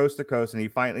 He goes coast to coast, and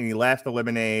he last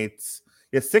eliminates.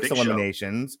 He has 6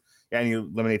 eliminations, and he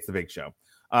eliminates the Big Show.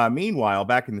 Meanwhile,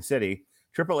 back in the city,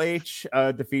 Triple H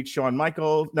defeats Shawn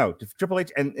Michaels. No, Triple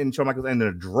H and Shawn Michaels ended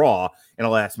a draw in a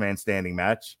last man standing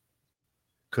match.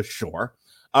 Cause sure.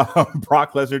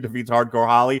 Brock Lesnar defeats Hardcore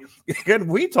Holly. Can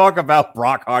we talk about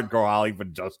Brock Hardcore Holly for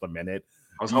just a minute?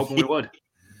 I was hoping we would.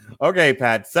 Okay,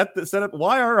 Pat, set up.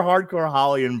 Why are Hardcore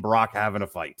Holly and Brock having a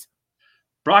fight?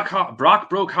 Brock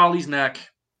broke Holly's neck.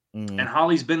 And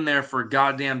Holly's been there for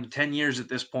goddamn 10 years at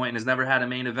this point and has never had a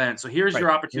main event. So here's your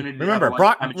opportunity.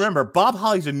 Remember, Bob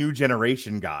Holly's a new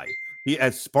generation guy. He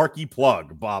has Sparky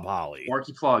Plug, Bob Holly.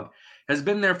 Sparky Plug has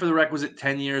been there for the requisite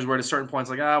 10 years, where at a certain point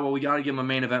it's like, we got to give him a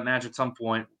main event match at some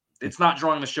point. It's not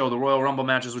drawing the show. The Royal Rumble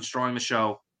match is what's drawing the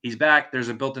show. He's back. There's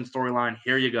a built-in storyline.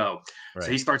 Here you go. Right.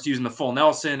 So he starts using the full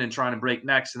Nelson and trying to break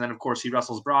necks. And then, of course, he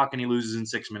wrestles Brock and he loses in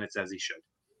 6 minutes, as he should.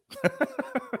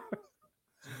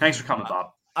 Thanks for coming, Bob.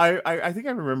 I think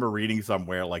I remember reading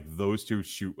somewhere like those two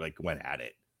went at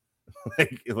it.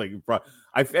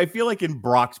 I feel like in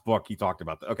Brock's book he talked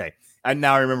about that. Okay, and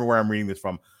now I remember where I'm reading this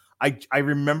from. I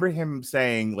remember him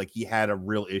saying like he had a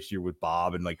real issue with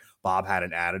Bob, and like Bob had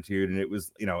an attitude, and it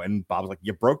was, you know, and Bob was like,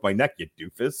 "You broke my neck, you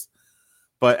doofus."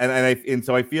 But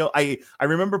so I feel I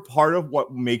remember part of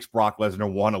what makes Brock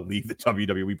Lesnar want to leave the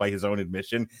WWE, by his own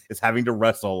admission, is having to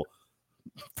wrestle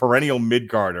perennial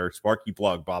mid-carder Sparky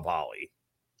Plug Bob Holly.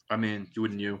 I mean,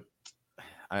 wouldn't you?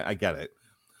 I get it.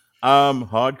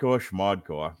 Hardcore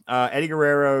schmodcore. Eddie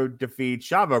Guerrero defeats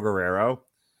Chavo Guerrero,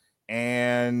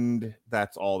 and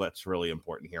that's all that's really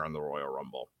important here on the Royal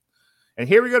Rumble. And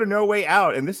here we go to No Way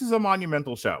Out, and this is a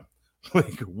monumental show.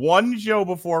 Like, one show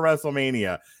before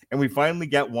WrestleMania, and we finally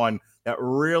get one that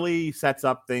really sets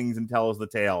up things and tells the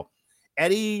tale.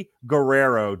 Eddie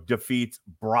Guerrero defeats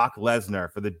Brock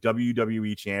Lesnar for the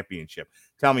WWE Championship.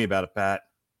 Tell me about it, Pat.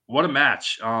 What a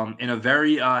match. In a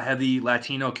very heavy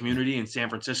Latino community in San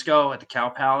Francisco at the Cow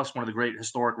Palace, one of the great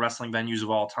historic wrestling venues of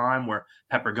all time, where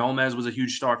Pepper Gomez was a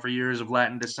huge star for years of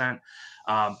Latin descent.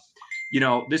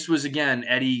 This was, again,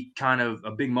 Eddie, kind of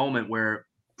a big moment where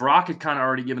Brock had kind of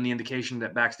already given the indication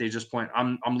that backstage at this point,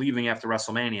 I'm leaving after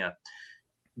WrestleMania.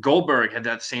 Goldberg had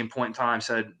at the same point in time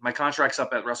said, my contract's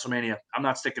up at WrestleMania. I'm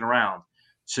not sticking around.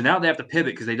 So now they have to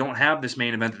pivot because they don't have this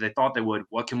main event that they thought they would.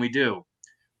 What can we do?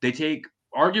 They take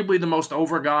arguably the most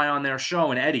over guy on their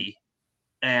show in Eddie,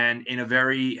 and in a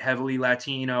very heavily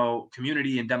Latino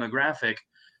community and demographic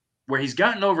where he's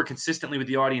gotten over consistently with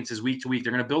the audiences week to week.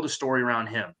 They're going to build a story around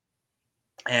him.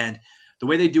 And the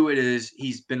way they do it is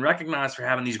he's been recognized for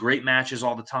having these great matches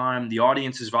all the time. The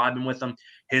audience is vibing with him.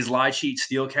 His Lie Cheat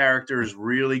Steel character is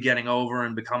really getting over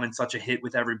and becoming such a hit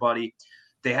with everybody.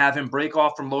 They have him break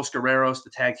off from Los Guerreros,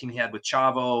 the tag team he had with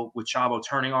Chavo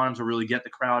turning on him to really get the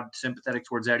crowd sympathetic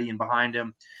towards Eddie and behind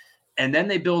him. And then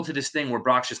they build to this thing where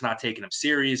Brock's just not taking him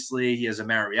seriously. He has a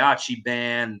mariachi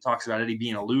band and talks about Eddie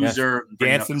being a loser. Yes.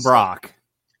 Dancing Brock.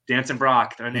 Dancing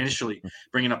Brock, initially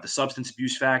bringing up the substance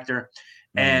abuse factor.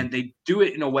 And they do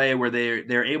it in a way where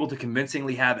they're able to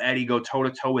convincingly have Eddie go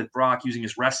toe-to-toe with Brock using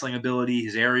his wrestling ability,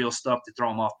 his aerial stuff to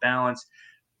throw him off balance.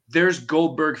 There's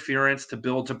Goldberg ference to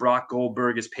build to Brock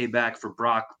Goldberg as payback for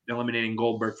Brock eliminating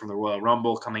Goldberg from the Royal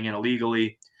Rumble, coming in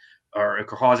illegally, or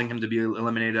causing him to be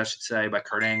eliminated, I should say, by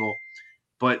Kurt Angle.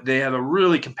 But they have a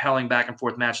really compelling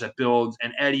back-and-forth match that builds,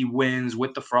 and Eddie wins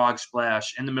with the frog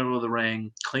splash in the middle of the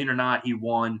ring. Clean or not, he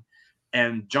won,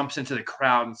 and jumps into the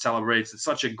crowd and celebrates. It's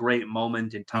such a great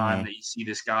moment in time that you see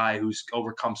this guy who's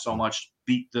overcome so much,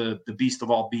 beat the beast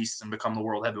of all beasts and become the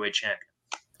world heavyweight champion.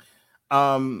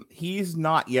 He's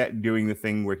not yet doing the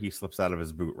thing where he slips out of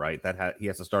his boot, right? He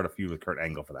has to start a feud with Kurt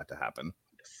Angle for that to happen.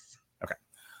 Yes. Okay.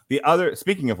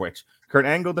 Speaking of which, Kurt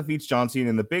Angle defeats John Cena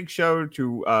in the Big Show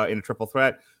to in a triple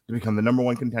threat to become the number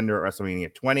one contender at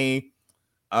WrestleMania 20.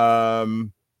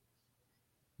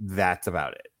 That's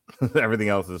about it. Everything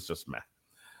else is just meh.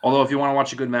 Although, if you want to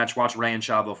watch a good match, watch Rey and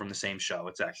Chavo from the same show.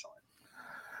 It's excellent.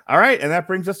 All right, and that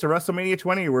brings us to WrestleMania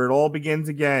 20, where it all begins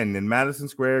again in Madison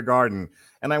Square Garden.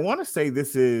 And I want to say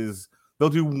they'll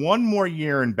do one more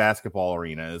year in basketball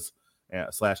arenas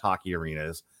 / hockey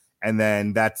arenas, and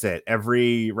then that's it.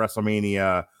 Every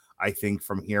WrestleMania, I think,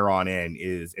 from here on in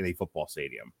is in a football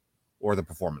stadium or the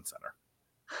Performance Center.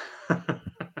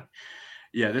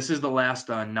 Yeah, this is the last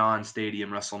non-stadium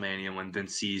WrestleMania when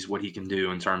Vince sees what he can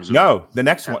do in terms of... No, the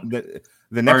next one.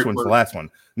 The next one's the last one.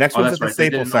 Next one's at the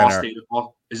Staples Center.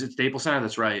 Is it Staples Center?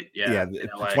 That's right. Yeah. The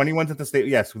 21's at the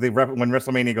Staples. Yes, when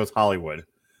WrestleMania goes Hollywood.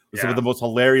 Some of the most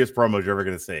hilarious promos you're ever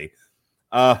going to see.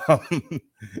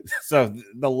 So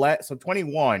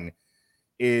 21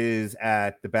 is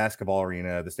at the basketball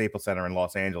arena, the Staples Center in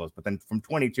Los Angeles. But then from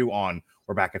 22 on,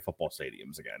 we're back at football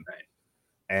stadiums again. Right.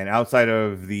 And outside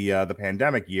of the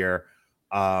pandemic year,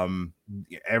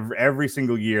 every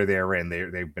single year they're in,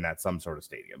 they've been at some sort of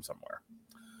stadium somewhere.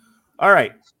 All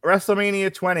right,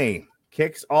 WrestleMania 20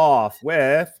 kicks off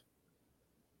with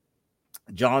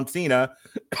John Cena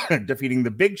defeating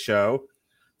the Big Show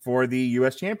for the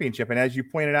U.S. Championship. And as you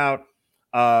pointed out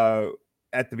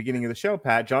at the beginning of the show,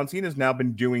 Pat, John Cena's now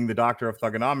been doing the Doctor of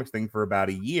Thugonomics thing for about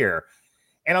a year.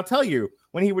 And I'll tell you,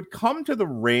 when he would come to the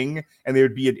ring and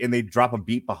they'd drop a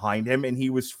beat behind him and he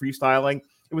was freestyling,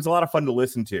 it was a lot of fun to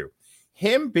listen to.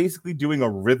 Him basically doing a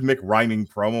rhythmic rhyming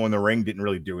promo in the ring didn't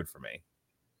really do it for me.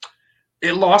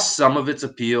 It lost some of its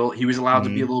appeal. He was allowed to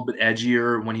be a little bit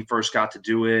edgier when he first got to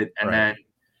do it. And then,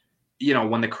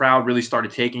 when the crowd really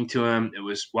started taking to him, it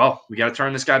was, well, we got to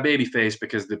turn this guy babyface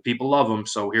because the people love him.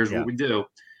 So here's what we do.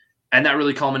 And that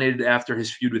really culminated after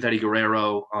his feud with Eddie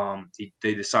Guerrero.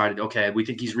 They decided, okay, we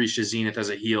think he's reached his zenith as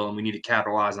a heel and we need to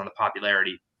capitalize on the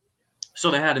popularity. So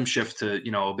they had him shift to, a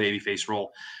babyface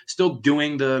role. Still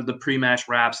doing the pre-match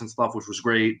raps and stuff, which was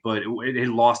great, but it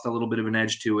lost a little bit of an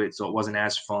edge to it, so it wasn't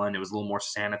as fun. It was a little more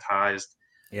sanitized.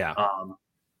 Yeah.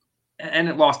 And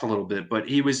it lost a little bit, but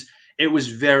it was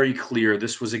very clear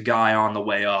this was a guy on the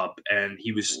way up, and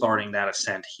he was starting that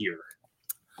ascent here.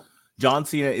 John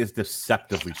Cena is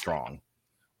deceptively strong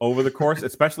over the course,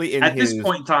 especially at this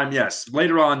point in time. Yes.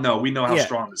 Later on, no, we know how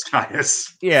strong this guy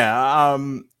is. Yeah.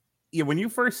 When you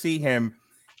first see him,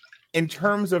 in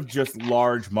terms of just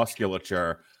large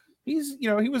musculature, he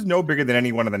was no bigger than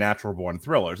any one of the Natural Born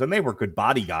Thrillers, and they were good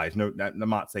body guys. No, I'm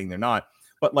not saying they're not,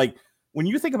 but like when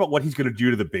you think about what he's going to do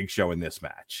to the Big Show in this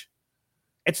match,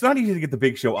 it's not easy to get the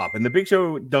Big Show up, and the Big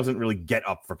Show doesn't really get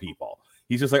up for people.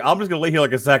 He's just like, I'm just going to lay here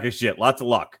like a sack of shit. Lots of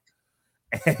luck.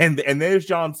 And there's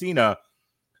John Cena,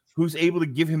 who's able to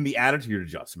give him the attitude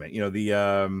adjustment. At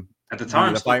the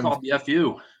time, still called the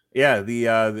FU. Yeah,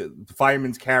 the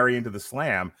fireman's carry into the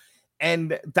slam.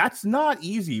 And that's not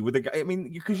easy with a guy. I mean,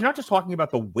 because you're not just talking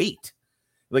about the weight.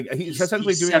 Like he's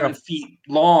essentially doing 7 feet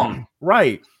long.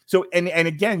 Right. So and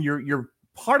again, your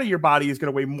part of your body is going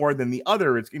to weigh more than the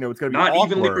other. It's it's going to be not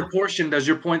awkward. Evenly proportioned, as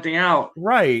you're pointing out.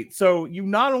 Right. So you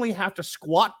not only have to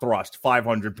squat thrust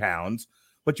 500 pounds,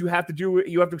 but you have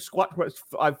to squat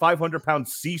 500-pound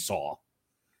seesaw.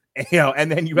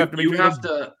 And then you have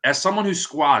to as someone who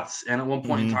squats and at one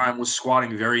point in time was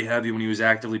squatting very heavy when he was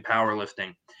actively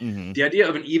powerlifting. The idea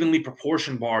of an evenly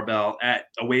proportioned barbell at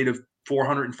a weight of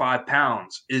 405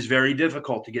 pounds is very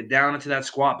difficult to get down into that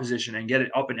squat position and get it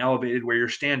up and elevated where you're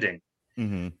standing.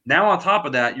 Now, on top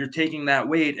of that, you're taking that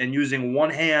weight and using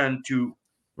one hand to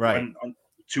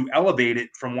elevate it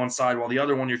from one side while the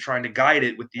other one you're trying to guide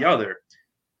it with the other.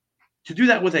 To do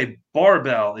that with a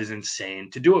barbell is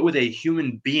insane. To do it with a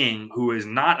human being who is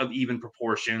not of even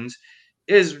proportions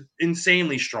is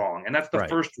insanely strong. And that's the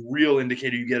first real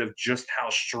indicator you get of just how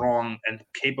strong and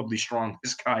capably strong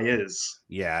this guy is.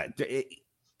 Yeah.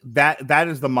 That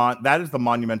is the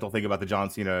monumental thing about the John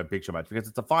Cena Big Show match, because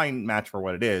it's a fine match for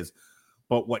what it is.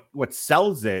 But what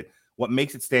sells it, what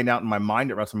makes it stand out in my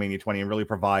mind at WrestleMania 20 and really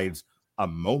provides a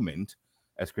moment,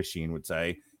 as Christine would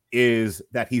say, is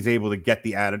that he's able to get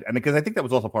the attitude. And because I think that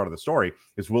was also part of the story,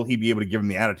 is will he be able to give him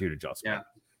the attitude adjustment? Yeah.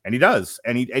 And he does.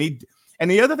 And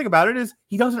the other thing about it is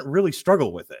he doesn't really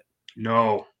struggle with it.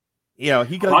 No. He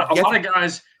goes. A lot of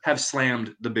guys have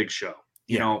slammed the Big Show.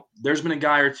 You know, there's been a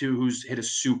guy or two who's hit a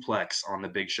suplex on the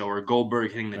Big Show, or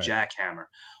Goldberg hitting the jackhammer.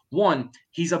 One,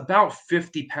 he's about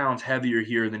 50 pounds heavier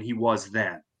here than he was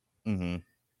then. Mm-hmm.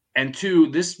 And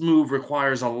two, this move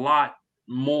requires a lot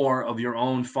more of your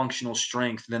own functional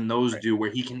strength than those do,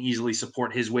 where he can easily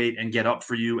support his weight and get up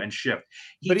for you and shift.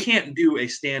 He can't do a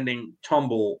standing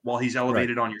tumble while he's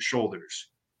elevated on your shoulders.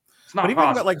 It's not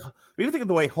possible. Even think of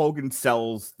the way Hogan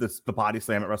sells the body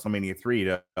slam at WrestleMania 3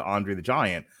 to Andre the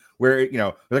Giant, where,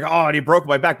 they're like, oh, and he broke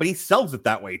my back, but he sells it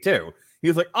that way too.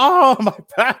 He's like, oh, my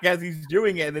back, as he's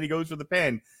doing it, and then he goes for the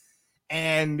pin.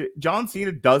 And John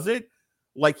Cena does it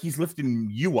like he's lifting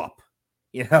you up.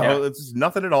 It's just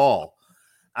nothing at all.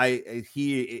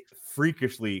 He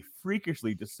freakishly,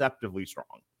 deceptively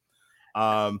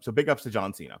strong. So big ups to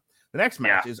John Cena. The next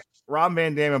match is Rob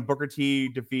Van Dam and Booker T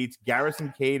defeats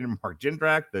Garrison Cade and Mark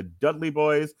Jindrak, the Dudley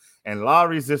Boys, and La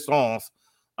Resistance,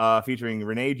 featuring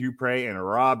Rene Dupree and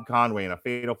Rob Conway in a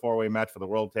fatal 4-way match for the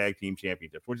World Tag Team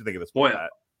Championship. What do you think of this? Boy,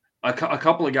 a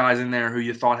couple of guys in there who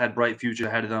you thought had bright future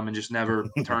ahead of them and just never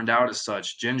turned out as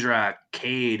such. Jindrak,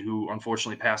 Cade, who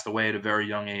unfortunately passed away at a very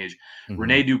young age. Mm-hmm.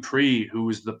 Rene Dupree, who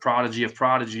was the prodigy of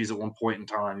prodigies at one point in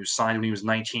time, who signed when he was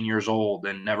 19 years old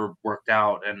and never worked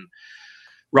out. And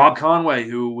Rob Conway,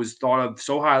 who was thought of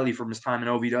so highly from his time in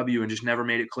OVW and just never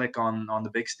made it click on the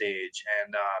big stage.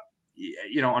 And,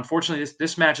 unfortunately,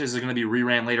 this match is going to be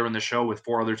reran later in the show with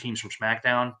 4 other teams from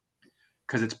SmackDown,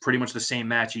 because it's pretty much the same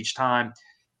match each time.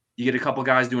 You get a couple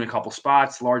guys doing a couple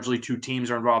spots. Largely 2 teams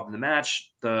are involved in the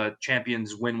match. The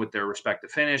champions win with their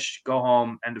respective finish, go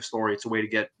home, end of story. It's a way to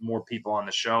get more people on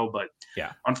the show. But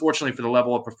unfortunately for the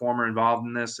level of performer involved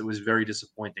in this, it was very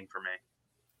disappointing for me.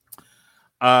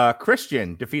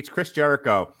 Christian defeats Chris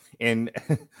Jericho in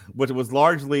what was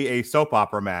largely a soap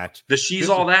opera match. The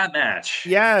All That match.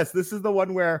 Yes, this is the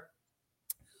one where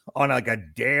on like a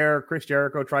dare, Chris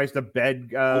Jericho tries to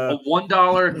bed a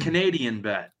 $1 Canadian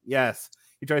bet. Yes.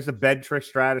 He tries to bed Trish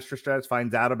Stratus. Trish Stratus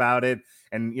finds out about it,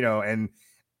 and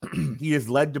he is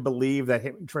led to believe that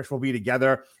him and Trish will be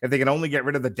together if they can only get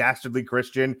rid of the dastardly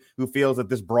Christian, who feels that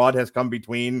this broad has come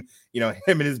between him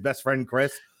and his best friend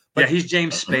Chris. But he's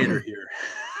James Spader here.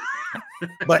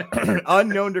 But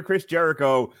unknown to Chris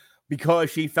Jericho, because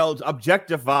she felt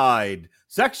objectified,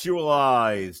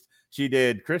 sexualized, she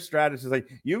did. Chris Stratus is like,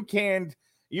 you can't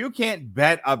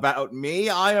bet about me.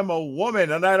 I am a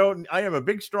woman, and I am a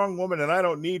big, strong woman, and I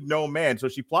don't need no man. So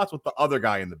she plots with the other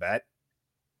guy in the bet.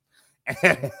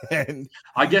 And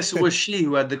I guess it was she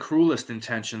who had the cruelest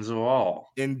intentions of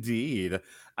all. Indeed.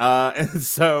 And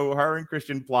so her and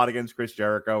Christian plot against Chris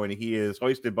Jericho, and he is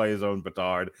hoisted by his own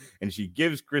petard, and she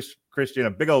gives Christian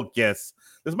a big old kiss.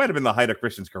 This might have been the height of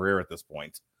Christian's career at this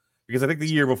point, because I think the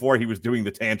year before he was doing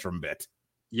the tantrum bit.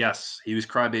 Yes, he was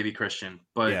crybaby Christian.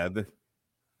 But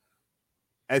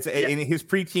in his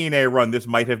pre-TNA run, this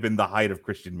might have been the height of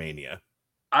Christian Mania.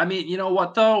 I mean, you know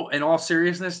what, though? In all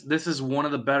seriousness, this is one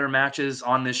of the better matches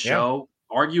on this show.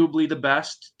 Arguably the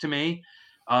best to me.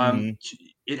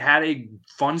 It had a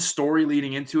fun story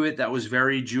leading into it that was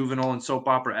very juvenile and soap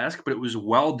opera-esque, but it was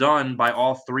well done by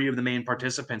all 3 of the main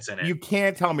participants in it. You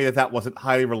can't tell me that wasn't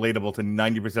highly relatable to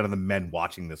 90% of the men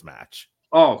watching this match.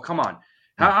 Oh, come on.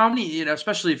 How many,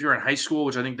 especially if you're in high school,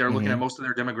 which I think they're looking at most of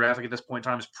their demographic at this point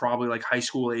in time is probably like high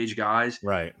school age guys.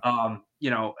 Right. How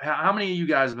many of you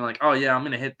guys have been like, oh yeah, I'm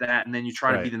going to hit that. And then you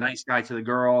try to be the nice guy to the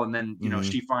girl. And then,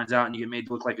 she finds out and you get made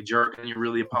to look like a jerk and you're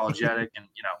really apologetic. And,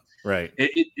 right.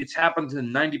 It's happened to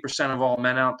 90% of all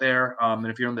men out there. And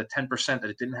if you're in the 10% that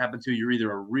it didn't happen to, you're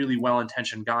either a really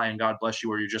well-intentioned guy and God bless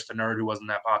you, or you're just a nerd who wasn't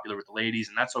that popular with the ladies.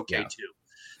 And that's okay too.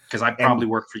 Because I probably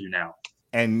work for you now.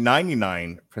 And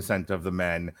 99% of the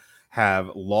men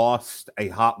have lost a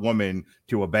hot woman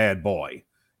to a bad boy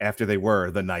after they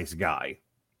were the nice guy.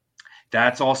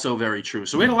 That's also very true.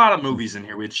 So we had a lot of movies in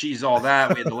here. We had She's All That.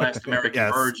 We had The Last American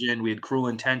Virgin. We had Cruel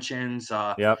Intentions.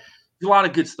 Yep. A lot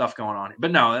of good stuff going on.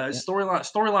 But no,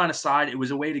 storyline aside, it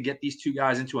was a way to get these 2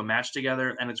 guys into a match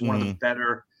together, and it's one of the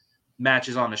better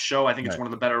matches on the show. I think it's one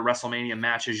of the better WrestleMania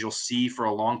matches you'll see for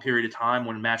a long period of time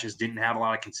when matches didn't have a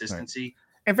lot of consistency.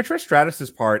 And for Trish Stratus's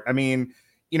part, I mean,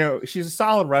 she's a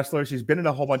solid wrestler. She's been in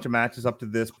a whole bunch of matches up to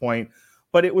this point,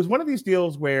 but it was one of these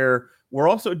deals where we're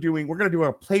going to do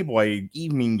a Playboy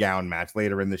evening gown match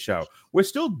later in the show. We're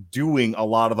still doing a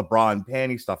lot of the bra and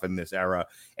panty stuff in this era.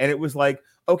 And it was like,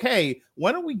 okay,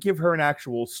 why don't we give her an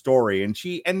actual story? And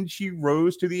she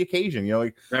rose to the occasion.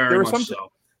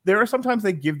 There are sometimes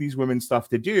they give these women stuff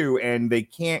to do and they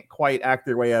can't quite act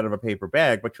their way out of a paper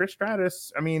bag. But Trish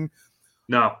Stratus, I mean,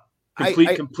 no,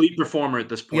 complete performer at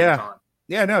this point in time.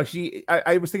 Yeah, no,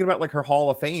 I was thinking about like her Hall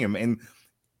of Fame, and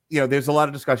there's a lot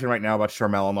of discussion right now about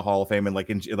Sharmell in the Hall of Fame and like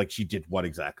she did what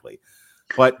exactly.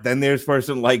 But then there's a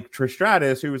person like Trish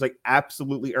Stratus who was like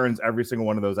absolutely earns every single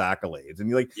one of those accolades. And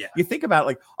you think about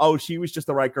like, oh, she was just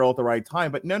the right girl at the right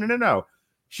time. But no.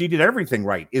 She did everything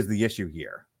right is the issue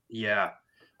here. Yeah.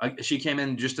 She came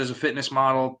in just as a fitness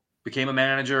model, became a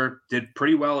manager, did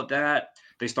pretty well at that.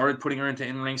 They started putting her into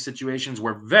in-ring situations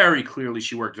where very clearly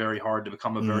she worked very hard to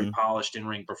become a very polished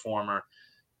in-ring performer.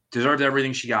 Deserved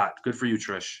everything she got. Good for you,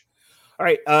 Trish. All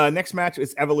right, next match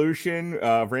is Evolution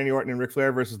of Randy Orton and Ric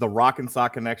Flair versus The Rock and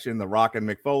Sock Connection, The Rock and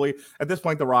Mick Foley. At this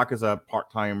point, The Rock is a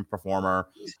part-time performer.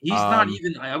 He's not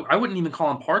even, I wouldn't even call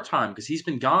him part-time because he's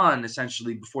been gone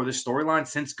essentially before this storyline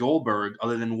since Goldberg,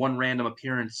 other than one random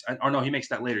appearance. No, he makes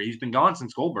that later. He's been gone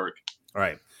since Goldberg. All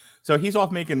right. So he's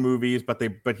off making movies, but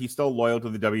he's still loyal to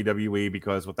the WWE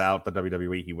because without the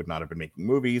WWE, he would not have been making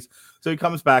movies. So he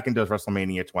comes back and does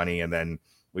WrestleMania 20, and then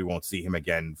we won't see him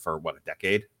again for, a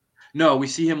decade? No, we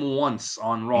see him once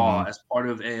on Raw as part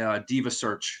of a Diva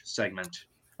Search segment.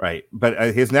 Right, but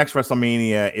his next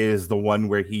WrestleMania is the one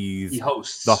where he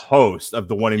hosts the host of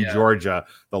the one in Georgia.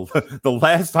 The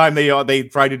last time they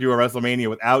tried to do a WrestleMania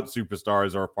without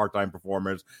superstars or part-time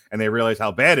performers, and they realized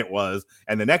how bad it was.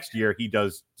 And the next year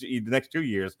the next 2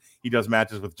 years he does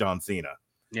matches with John Cena.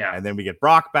 Yeah, and then we get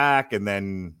Brock back, and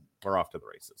then we're off to the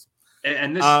races.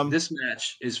 And this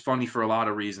match is funny for a lot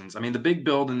of reasons. I mean, the big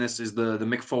build in this is the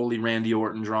Mick Foley, Randy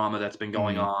Orton drama that's been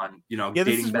going on.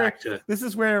 Dating back to this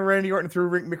is where Randy Orton threw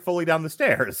Mick Foley down the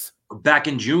stairs back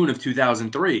in June of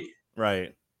 2003.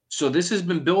 Right. So this has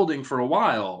been building for a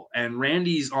while, and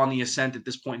Randy's on the ascent at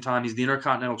this point in time. He's the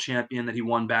Intercontinental Champion that he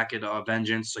won back at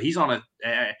Vengeance. So he's on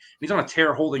a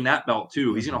tear holding that belt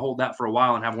too. He's going to hold that for a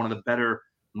while and have one of the better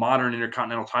modern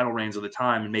Intercontinental title reigns of the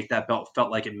time, and make that belt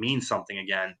felt like it means something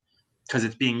again, because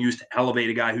it's being used to elevate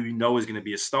a guy who is going to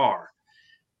be a star.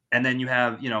 And then you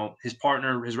have, his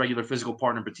partner, his regular physical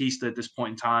partner, Batista at this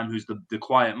point in time, who's the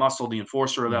quiet muscle, the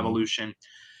enforcer of Evolution,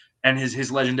 and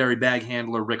his legendary bag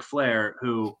handler, Ric Flair,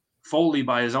 who Foley,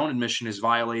 by his own admission, is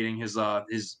violating his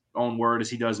own word, as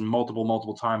he does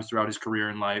multiple times throughout his career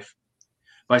in life,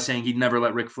 by saying he'd never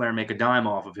let Ric Flair make a dime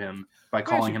off of him by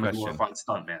calling him a glorified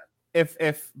stuntman. If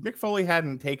Mick Foley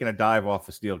hadn't taken a dive off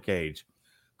a steel cage,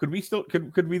 could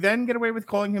we then get away with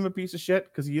calling him a piece of shit?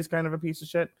 Because he is kind of a piece of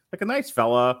shit, like a nice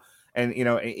fella, and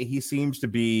he seems to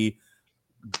be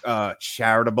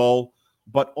charitable,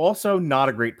 but also not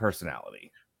a great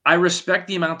personality. I respect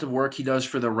the amount of work he does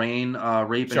for the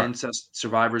Rape and Incest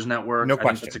Survivors Network. No question.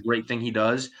 I think that's a great thing he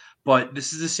does. But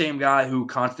this is the same guy who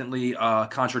constantly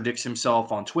contradicts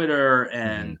himself on Twitter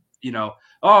and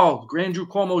Andrew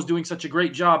Cuomo's doing such a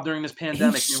great job during this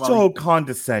pandemic. He's so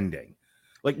condescending.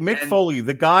 Like Mick Foley,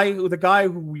 the guy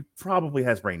who we probably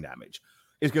has brain damage,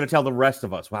 is going to tell the rest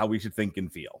of us how we should think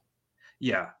and feel.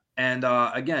 Yeah, and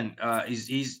again,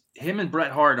 he's him and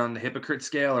Bret Hart on the hypocrite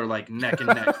scale are like neck and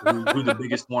neck who the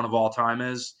biggest one of all time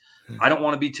is. I don't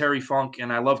want to be Terry Funk,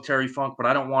 and I love Terry Funk, but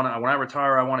I don't want to. When I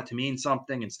retire, I want it to mean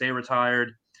something and stay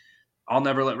retired. I'll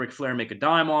never let Ric Flair make a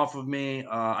dime off of me.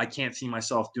 I can't see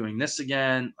myself doing this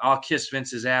again. I'll kiss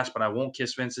Vince's ass, but I won't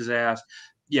kiss Vince's ass.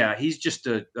 Yeah, he's just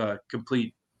a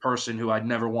complete person who I'd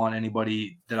never want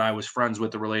anybody that I was friends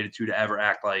with or related to ever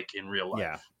act like in real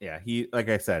life. Yeah. He, like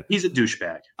I said, he's a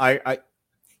douchebag.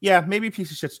 Maybe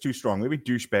piece of shit's too strong. Maybe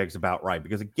douchebag's about right.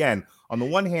 Because again, on the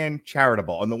one hand,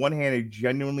 charitable. On the one hand, a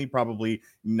genuinely probably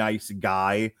nice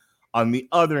guy. On the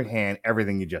other hand,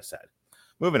 everything you just said.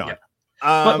 Moving on. Yeah.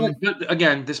 But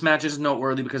again, this match is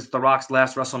noteworthy because it's The Rock's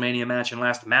last WrestleMania match and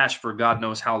last match for God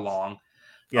knows how long.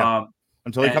 Yeah.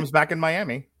 Until he comes back in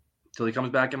Miami.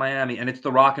 And it's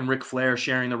The Rock and Ric Flair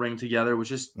sharing the ring together,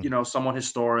 which is, somewhat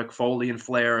historic. Foley and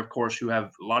Flair, of course, who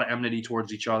have a lot of enmity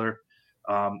towards each other.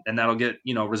 And that'll get,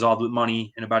 resolved with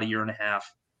money in about a year and a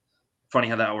half. Funny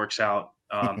how that works out.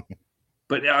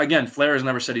 But again, Flair has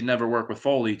never said he'd never work with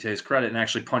Foley, to his credit, and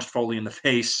actually punched Foley in the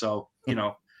face. So,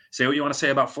 say what you want to say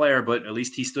about Flair, but at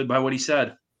least he stood by what he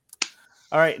said.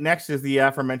 All right, next is the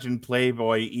aforementioned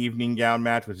Playboy evening gown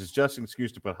match, which is just an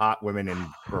excuse to put hot women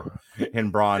in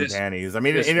bra and panties. I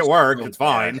mean, it worked. So it's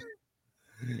fine.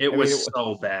 It was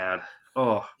so bad.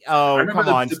 Oh, come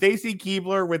on, Stacy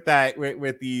Keibler with that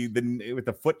with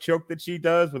the foot choke that she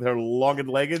does with her long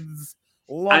leggings.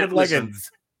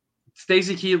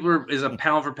 Stacy Keibler is a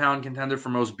pound for pound contender for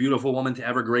most beautiful woman to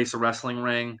ever grace a wrestling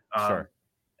ring. Sure.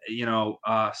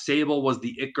 Sable was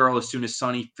the it girl as soon as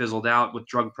Sunny fizzled out with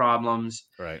drug problems.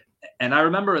 Right. And I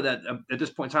remember that at this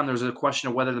point in time, there was a question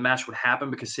of whether the match would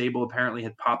happen because Sable apparently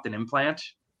had popped an implant.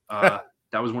 That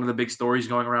was one of the big stories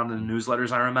going around in the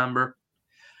newsletters, I remember.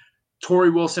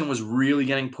 Tori Wilson was really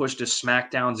getting pushed as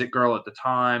SmackDown's it girl at the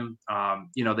time.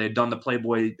 They had done the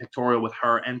Playboy pictorial with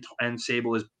her and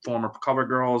Sable as former cover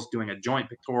girls doing a joint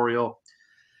pictorial.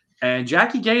 And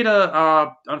Jackie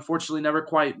Gata, unfortunately, never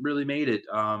quite really made it.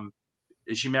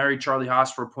 She married Charlie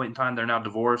Haas for a point in time. They're now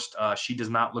divorced. She does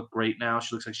not look great now.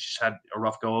 She looks like she's had a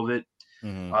rough go of it,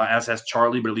 as has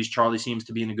Charlie. But at least Charlie seems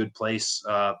to be in a good place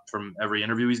from every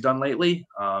interview he's done lately.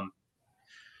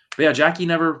 But yeah, Jackie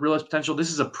never realized potential.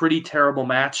 This is a pretty terrible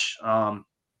match.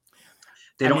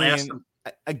 They ask them.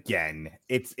 Again,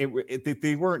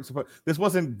 they weren't supposed. This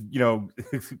wasn't,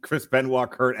 Chris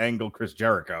Benoit, Kurt Angle, Chris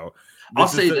Jericho. I'll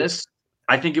say this: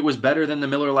 I think it was better than the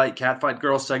Miller Lite Catfight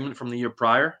Girl segment from the year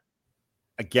prior.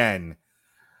 Again,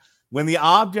 when the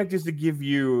object is to give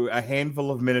you a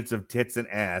handful of minutes of tits and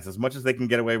ass, as much as they can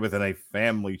get away with in a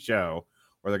family show,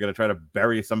 where they're going to try to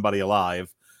bury somebody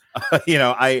alive,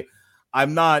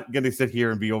 I'm not going to sit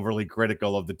here and be overly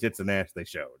critical of the tits and ass they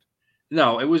showed.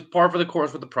 No, it was par for the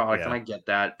course with the product, and I get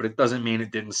that, but it doesn't mean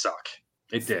it didn't suck.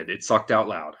 It did. It sucked out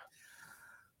loud.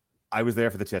 I was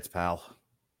there for the tits, pal,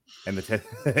 and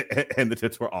the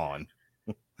tits were on.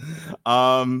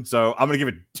 So I'm going to give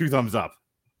it 2 thumbs up.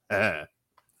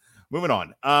 Moving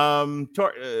on.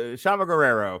 Chavo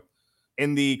Guerrero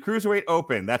in the Cruiserweight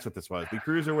Open. That's what this was. The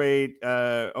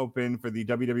Cruiserweight Open for the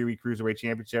WWE Cruiserweight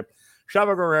Championship.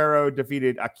 Chavo Guerrero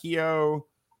defeated Akio,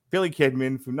 Billy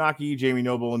Kidman, Funaki, Jamie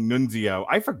Noble, and Nunzio.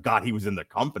 I forgot he was in the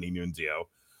company, Nunzio.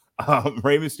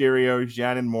 Rey Mysterio,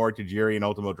 Shannon Moore, Tajiri, and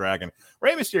Ultimo Dragon.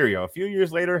 Rey Mysterio, a few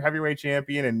years later, heavyweight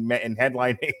champion and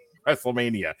headlining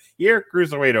WrestleMania. Here,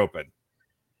 Cruiserweight Open.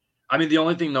 I mean, the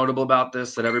only thing notable about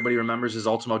this that everybody remembers is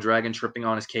Ultimo Dragon tripping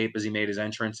on his cape as he made his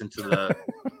entrance into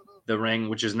the ring,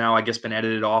 which has now, I guess, been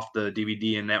edited off the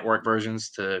DVD and network versions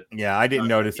to. Yeah, I didn't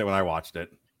notice it when I watched it.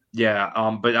 Yeah,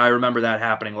 but I remember that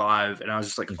happening live, and I was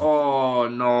just like, oh,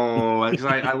 no, because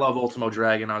I love Ultimo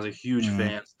Dragon. I was a huge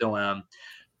fan, still am.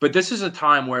 But this is a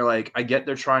time where, I get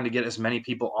they're trying to get as many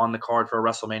people on the card for a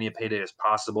WrestleMania payday as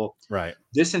possible. Right.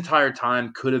 This entire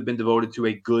time could have been devoted to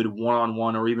a good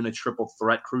one-on-one or even a triple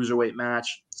threat cruiserweight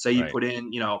match. Say you put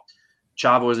in,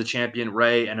 Chavo as a champion,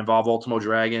 Rey, and involve Ultimo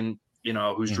Dragon,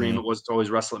 whose dream it was to always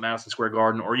wrestle at Madison Square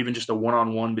Garden, or even just a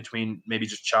one-on-one between maybe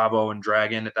just Chavo and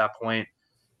Dragon at that point.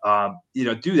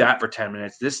 Do that for 10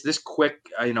 minutes. This quick,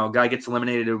 guy gets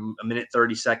eliminated in a minute,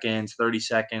 30 seconds,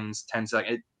 10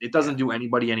 seconds. It doesn't do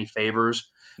anybody any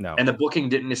favors. No. And the booking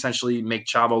didn't essentially make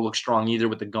Chavo look strong either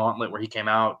with the gauntlet where he came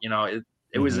out.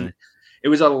 It was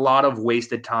a lot of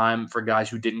wasted time for guys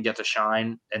who didn't get to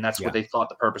shine. And that's what they thought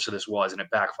the purpose of this was. And it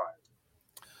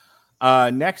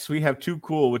backfired. Next we have Too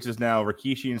Cool, which is now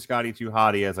Rikishi and Scotty 2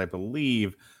 Hotty, as I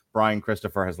believe Brian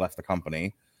Christopher has left the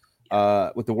company.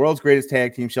 With the world's greatest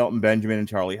tag team, Shelton Benjamin and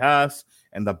Charlie Haas,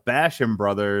 and the Basham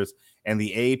brothers and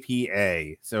the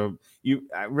APA. So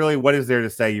what is there to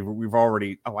say? We've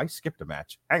already. Oh, I skipped a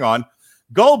match. Hang on.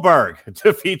 Goldberg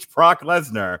defeats Brock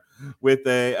Lesnar with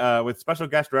special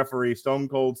guest referee Stone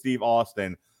Cold Steve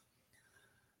Austin.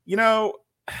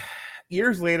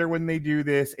 Years later when they do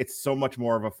this, it's so much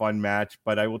more of a fun match.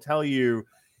 But I will tell you,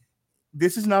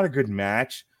 this is not a good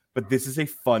match, but this is a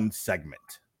fun segment.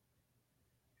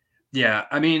 Yeah,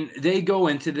 I mean, they go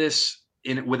into this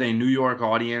with a New York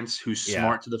audience who's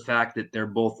smart to the fact that they're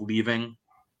both leaving.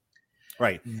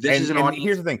 Right. This is an audience.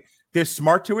 Here's the thing. They're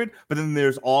smart to it, but then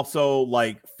there's also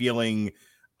feeling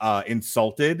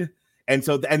insulted. And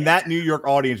so that New York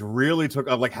audience really took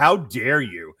up how dare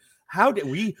you? How did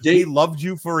we loved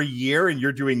you for a year and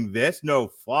you're doing this? No,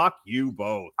 fuck you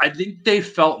both. I think they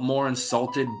felt more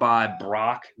insulted by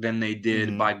Brock than they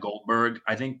did by Goldberg.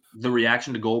 I think the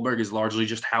reaction to Goldberg is largely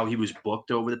just how he was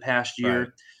booked over the past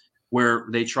year, where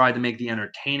they tried to make the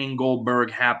entertaining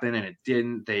Goldberg happen and it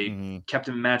didn't. They kept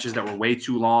him in matches that were way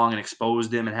too long and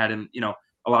exposed him and had him,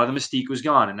 a lot of the mystique was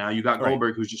gone. And now you got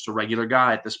Goldberg, who's just a regular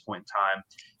guy at this point in time.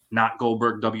 Not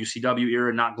Goldberg WCW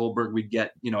era, not Goldberg we'd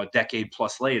get, a decade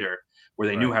plus later, where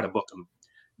they knew how to book him.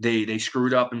 They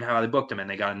screwed up in how they booked him, and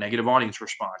they got a negative audience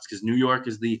response because New York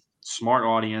is the smart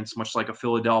audience, much like a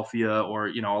Philadelphia or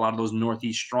a lot of those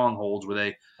Northeast strongholds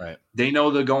where they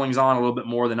know the goings on a little bit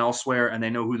more than elsewhere, and they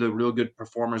know who the real good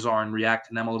performers are and react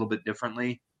to them a little bit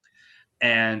differently.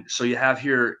 And so you have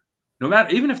here, no matter,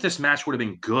 even if this match would have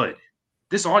been good,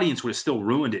 this audience would have still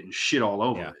ruined it and shit all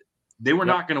over it. They were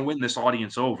not going to win this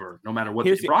audience over, no matter what.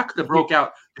 Brock could have broke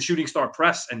out the shooting star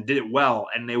press and did it well,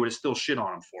 and they would have still shit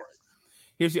on him for it.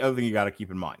 Here's the other thing you got to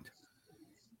keep in mind.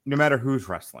 No matter who's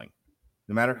wrestling,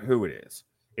 no matter who it is,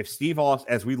 if Steve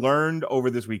Austin, as we learned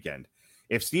over this weekend,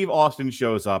 if Steve Austin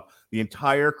shows up, the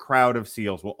entire crowd of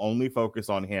SEALs will only focus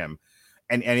on him,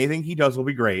 and anything he does will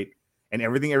be great, and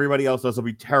everything everybody else does will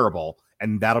be terrible,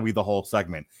 and that'll be the whole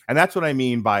segment. And that's what I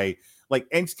mean by, like,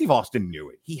 and Steve Austin knew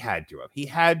it. He had to have. He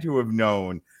had to have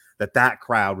known that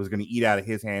crowd was going to eat out of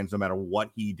his hands no matter what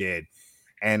he did.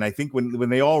 And I think when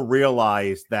they all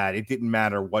realized that it didn't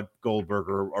matter what Goldberg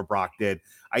or Brock did,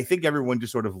 I think everyone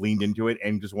just sort of leaned into it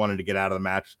and just wanted to get out of the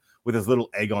match with as little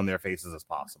egg on their faces as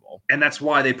possible. And that's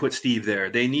why they put Steve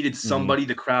there. They needed somebody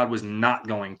the crowd was not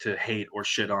going to hate or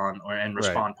shit on and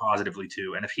respond positively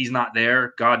to. And if he's not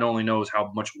there, God only knows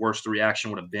how much worse the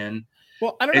reaction would have been.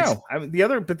 Well, I don't know. I mean, the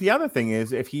other thing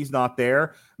is, if he's not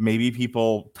there, maybe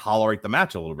people tolerate the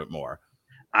match a little bit more.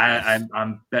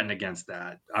 I'm betting against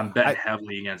that. I'm betting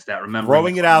heavily against that. Remember,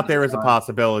 throwing it out there is a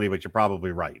possibility, but you're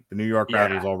probably right. The New York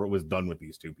crowd was done with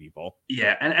these two people.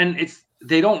 Yeah, and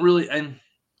they don't really. And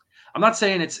I'm not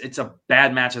saying it's a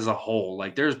bad match as a whole.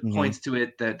 Like, there's points to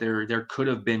it that there could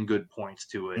have been good points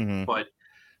to it, but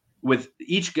with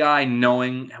each guy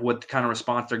knowing what kind of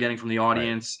response they're getting from the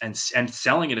audience and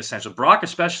selling it, essentially, Brock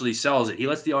especially sells it. He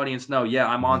lets the audience know, yeah,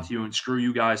 I'm on to you, and screw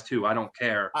you guys too. I don't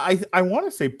care. I want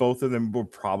to say both of them were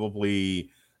probably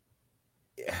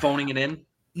phoning it in.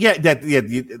 Yeah,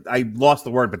 I lost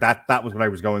the word, but that was what I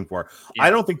was going for. Yeah. I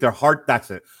don't think their heart.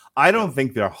 That's it. I don't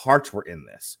think their hearts were in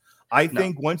this. I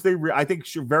think once I think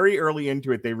very early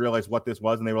into it, they realized what this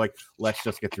was, and they were like, "Let's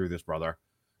just get through this, brother,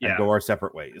 and go our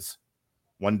separate ways.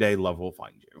 One day, love will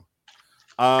find you."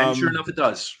 And sure enough, it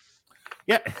does.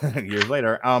 Yeah, years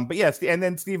later. But yes, and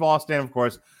then Steve Austin, of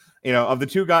course, of the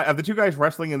two guys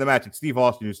wrestling in the match, it's Steve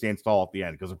Austin who stands tall at the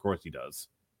end, because of course he does.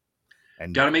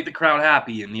 And got to make the crowd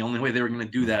happy, and the only way they were going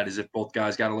to do that is if both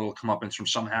guys got a little comeuppance from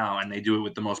somehow, and they do it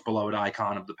with the most beloved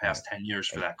icon of the past 10 years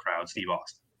for that crowd, Steve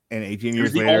Austin. And 18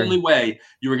 years later, it was the only way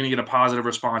you were going to get a positive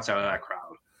response out of that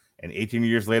crowd. And 18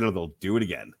 years later, they'll do it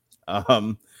again.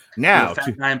 Now,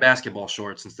 fat guy in basketball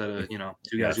shorts instead of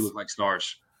two guys who look like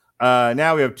stars.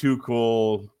 Now we have two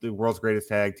cool, the world's greatest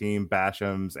tag team,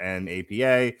 Bashams and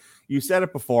APA. You said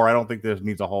it before. I don't think there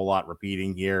needs a whole lot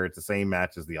repeating here. It's the same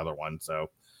match as the other one, so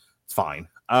it's fine.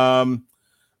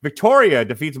 Victoria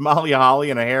defeats Molly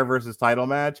Holly in a hair versus title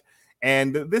match,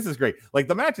 and this is great. Like,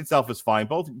 the match itself is fine.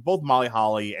 Both Molly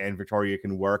Holly and Victoria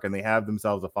can work, and they have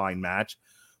themselves a fine match.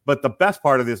 But the best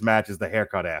part of this match is the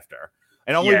haircut after,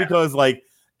 and only because, like,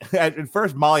 at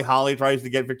first Molly Holly tries to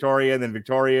get Victoria, and then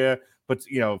Victoria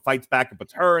fights back and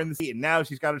puts her in the seat, and now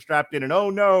she's got her strapped in, and oh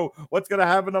no, what's gonna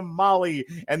happen to Molly?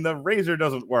 And the razor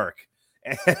doesn't work,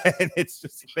 and it's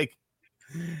just like,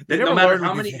 no matter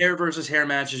how many hair versus hair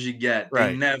matches you get,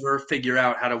 they never figure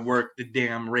out how to work the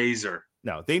damn razor.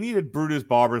 No, they needed Brutus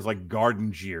Barber's like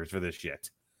garden shears for this shit.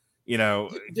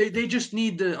 They just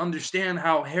need to understand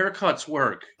how haircuts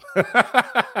work.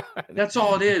 That's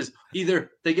all it is.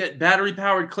 Either they get battery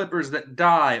powered clippers that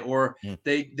die, or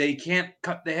they can't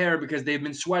cut the hair because they've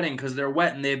been sweating because they're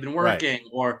wet and they've been working,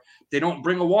 or they don't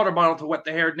bring a water bottle to wet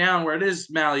the hair down where it is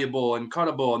malleable and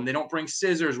cuttable, and they don't bring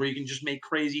scissors where you can just make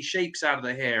crazy shapes out of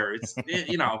the hair. It's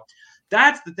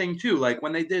that's the thing too. Like,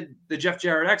 when they did the Jeff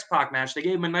Jarrett X-Pac match, they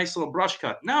gave him a nice little brush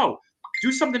cut. No.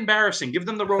 Do something embarrassing. Give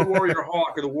them the Road Warrior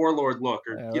Hawk or the Warlord look,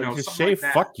 or just something like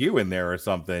that. "Fuck you" in there or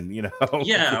something,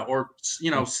 Yeah, or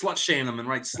slut shame them and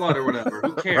write slut or whatever.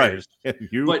 Who cares? Right.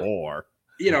 You whore.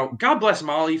 God bless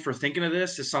Molly for thinking of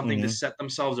this as something to set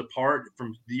themselves apart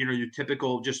from your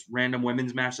typical just random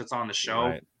women's match that's on the show.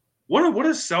 Right. What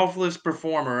a selfless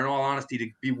performer, in all honesty, to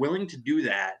be willing to do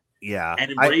that. Yeah,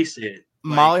 and embrace it.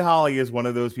 Molly Holly is one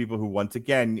of those people who, once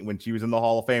again, when she was in the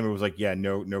Hall of Fame, it was like,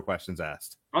 no questions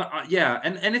asked.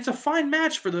 And it's a fine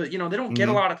match for the, they don't get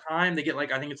a lot of time. They get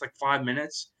I think it's 5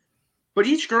 minutes. But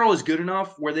each girl is good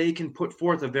enough where they can put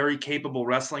forth a very capable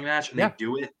wrestling match, and they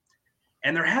do it.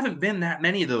 And there haven't been that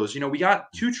many of those. We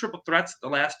got 2 triple threats the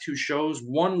last 2 shows.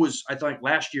 One was, I think,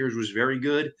 last year's was very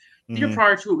good. The year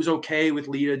prior to it was okay with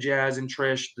Lita, Jazz, and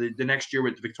Trish. The next year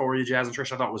with Victoria, Jazz, and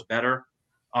Trish I thought was better.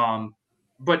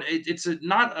 But it's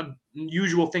not a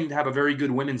usual thing to have a very good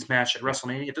women's match at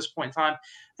WrestleMania at this point in time.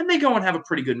 And they go and have a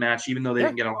pretty good match, even though they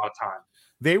didn't get a lot of time.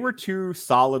 They were 2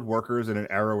 solid workers in an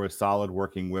era where solid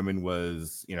working women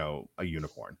was, a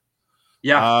unicorn.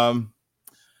 Yeah. All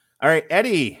right,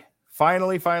 Eddie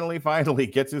finally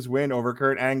gets his win over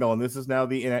Kurt Angle, and this is now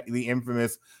the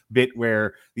infamous bit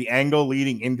where the angle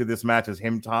leading into this match is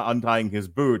him untying his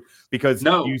boot, because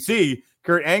you see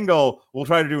Kurt Angle will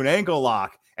try to do an ankle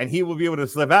lock, and he will be able to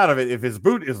slip out of it if his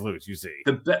boot is loose. You see,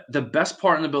 the best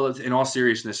part in the build, in all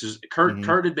seriousness, is Kurt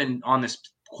had been on this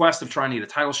quest of trying to get a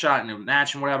title shot in a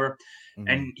match and whatever,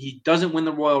 and he doesn't win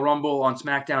the Royal Rumble on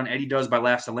SmackDown. Eddie does by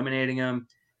last eliminating him.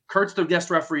 Kurt's the guest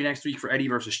referee next week for Eddie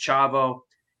versus Chavo.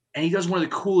 And he does one of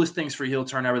the coolest things for a heel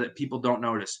turn ever that people don't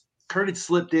notice. Kurt had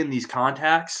slipped in these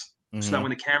contacts so that when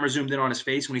the camera zoomed in on his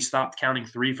face, when he stopped counting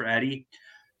 3 for Eddie,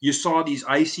 you saw these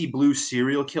icy blue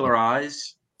serial killer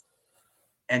eyes.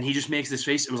 And he just makes this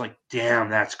face. It was like, damn,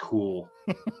 that's cool.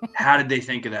 How did they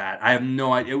think of that? I have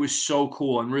no idea. It was so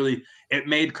cool. And really, it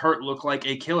made Kurt look like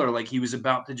a killer, like he was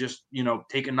about to just,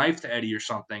 take a knife to Eddie or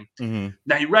something.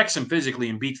 Now, he wrecks him physically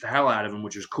and beats the hell out of him,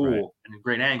 which is cool and a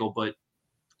great angle. But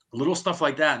little stuff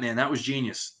like that, man, that was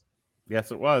genius.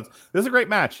 Yes, it was. This is a great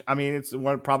match. I mean, it's a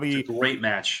great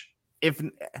match. If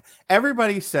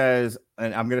everybody says,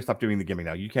 and I'm going to stop doing the gimmick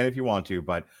now, you can if you want to,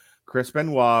 but Chris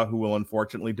Benoit, who will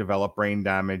unfortunately develop brain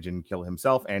damage and kill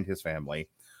himself and his family,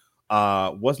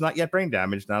 was not yet brain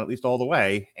damaged, not at least all the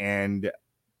way. And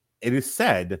it is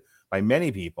said by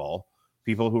many people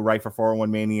who write for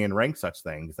 401 Mania and rank such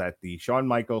things, that the Shawn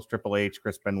Michaels, Triple H,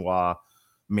 Chris Benoit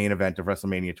main event of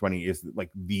WrestleMania 20 is like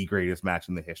the greatest match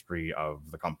in the history of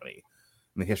the company,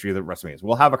 in the history of the WrestleMania.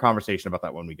 We'll have a conversation about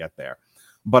that when we get there.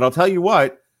 But I'll tell you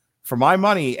what, for my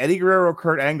money, Eddie Guerrero,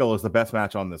 Kurt Angle is the best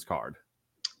match on this card.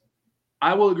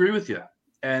 I will agree with you.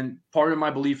 And part of my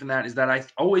belief in that is that I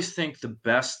always think the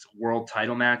best world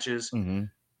title matches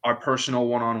are personal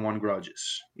one-on-one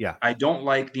grudges. Yeah. I don't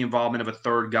like the involvement of a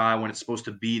third guy when it's supposed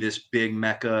to be this big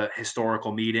mecca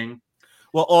historical meeting.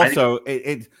 Well, also,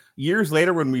 it years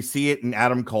later when we see it in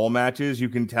Adam Cole matches, you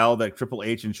can tell that Triple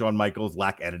H and Shawn Michaels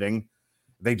lack editing.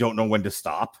 They don't know when to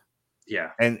stop.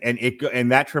 Yeah,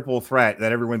 and that triple threat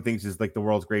that everyone thinks is like the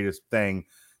world's greatest thing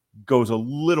goes a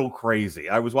little crazy.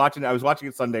 I was watching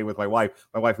it Sunday with my wife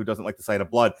who doesn't like the sight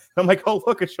of blood. I'm like, oh,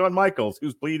 look at Shawn Michaels,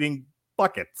 who's bleeding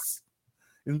buckets.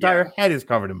 His entire head is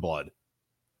covered in blood.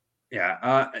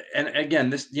 Yeah, and again,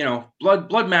 this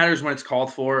blood matters when it's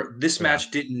called for. This match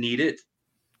didn't need it.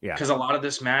 Yeah, because a lot of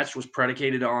this match was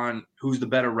predicated on who's the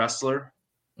better wrestler,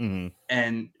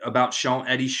 and about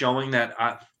Eddie showing that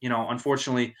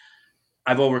unfortunately,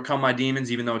 I've overcome my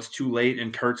demons, even though it's too late,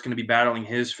 and Kurt's going to be battling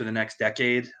his for the next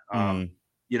decade.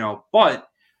 But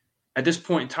at this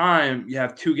point in time, you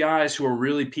have 2 guys who are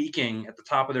really peaking at the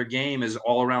top of their game as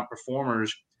all-around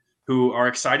performers, who are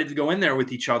excited to go in there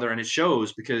with each other, and it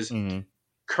shows because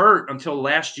Kurt, until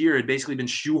last year, had basically been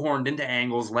shoehorned into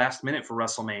angles last minute for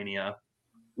WrestleMania.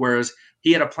 Whereas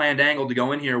he had a planned angle to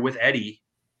go in here with Eddie.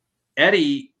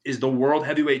 Eddie is the world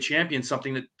heavyweight champion,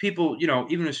 something that people,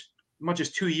 even as much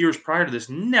as 2 years prior to this,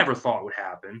 never thought would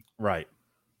happen. Right.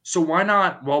 So why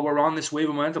not, while we're on this wave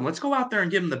of momentum, let's go out there and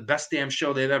give them the best damn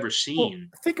show they've ever seen.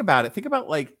 Well, think about it. Think about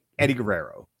like Eddie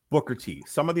Guerrero, Booker T,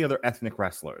 some of the other ethnic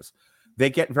wrestlers. They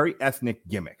get very ethnic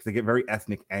gimmicks. They get very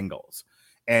ethnic angles.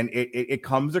 And it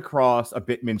comes across a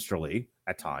bit minstrelly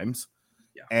at times.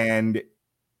 Yeah. And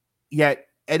yet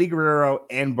Eddie Guerrero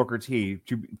and Booker T,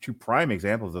 two prime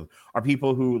examples are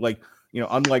people who, like,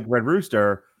 unlike Red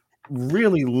Rooster,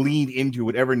 really leaned into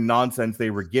whatever nonsense they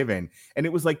were given. And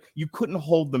it was like, you couldn't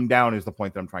hold them down, is the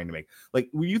point that I'm trying to make. Like,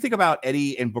 when you think about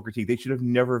Eddie and Booker T, they should have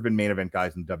never been main event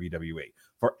guys in WWE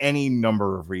for any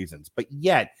number of reasons. But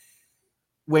yet,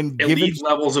 when elite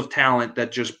levels of talent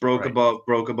that just broke above.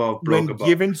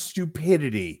 Given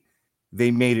stupidity,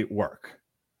 they made it work.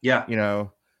 Yeah.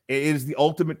 It is the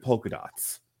ultimate polka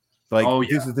dots. Like,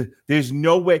 there's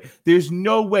no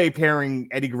way pairing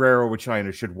Eddie Guerrero with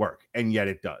China should work, and yet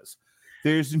it does.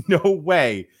 There's no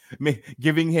way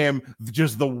giving him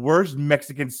just the worst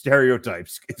Mexican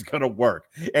stereotypes is going to work,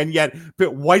 and yet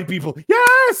white people,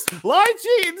 yes, lie,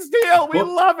 cheat, and steal, we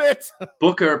love it.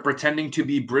 Booker pretending to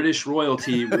be British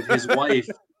royalty with his wife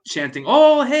chanting,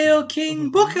 "Oh, hail King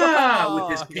Booker!"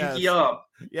 with his pinky up.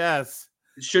 Yes.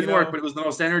 It shouldn't work, but it was the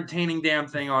most entertaining damn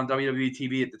thing on WWE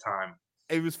TV at the time.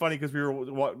 It was funny because we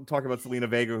were talking about Selena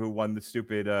Vega, who won the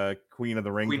stupid Queen of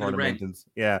the Ring tournament.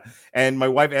 Yeah. And my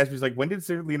wife asked me, she's like, when did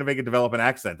Selena Vega develop an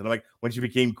accent? And I'm like, when she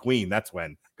became queen, that's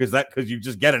when. Because you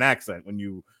just get an accent when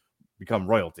you become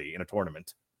royalty in a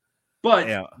tournament. But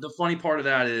the funny part of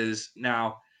that is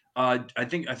now, I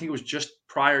think it was just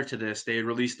prior to this, they had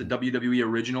released the WWE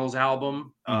Originals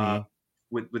album.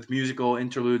 With musical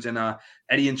interludes, and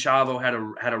Eddie and Chavo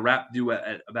had a rap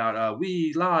duet about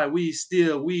we lie, we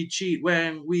steal, we cheat,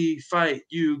 when we fight,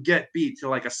 you get beat, to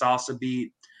like a salsa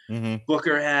beat.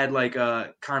 Booker had like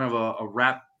a kind of a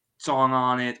rap song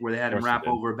on it where they had him rap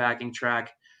over a backing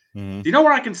track. Do you know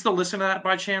where I can still listen to that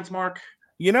by chance, Mark?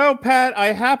 You know, Pat,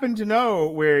 I happen to know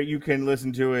where you can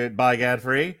listen to it by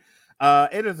ad-free.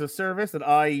 It is a service that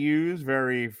I use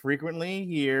very frequently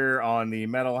here on the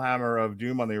Metal Hammer of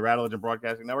Doom on the Rattle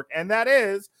Broadcasting Network, and that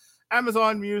is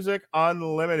Amazon Music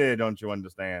Unlimited. Don't you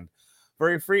understand?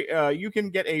 For a free, you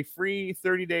can get a free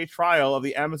 30-day trial of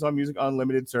the Amazon Music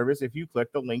Unlimited service if you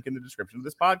click the link in the description of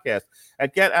this podcast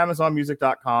at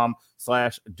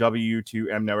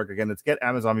getamazonmusic.com/W2M Network. Again, that's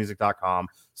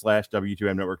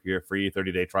getamazonmusic.com/W2M Network for your free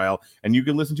 30-day trial. And you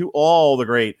can listen to all the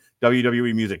great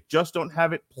WWE music. Just don't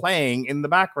have it playing in the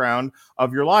background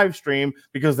of your live stream,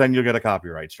 because then you'll get a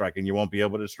copyright strike and you won't be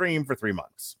able to stream for 3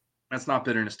 months. That's not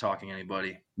bitterness talking,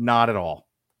 anybody. Not at all.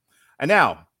 And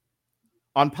now,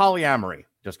 on polyamory.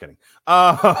 Just kidding.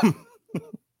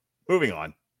 Moving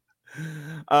on.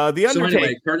 The Undertaker. So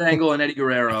anyway, Kurt Angle and Eddie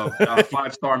Guerrero,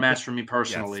 5-star match for me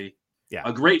personally. Yes. Yeah.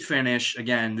 A great finish.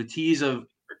 Again, the tease of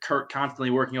Kurt constantly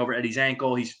working over Eddie's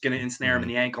ankle. He's going to ensnare him in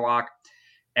the ankle lock.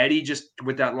 Eddie, just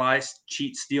with that lie,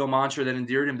 cheat, steal mantra that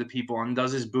endeared him to people,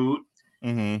 undoes his boot.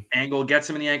 Angle gets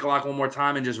him in the ankle lock one more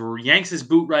time and just yanks his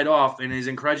boot right off and is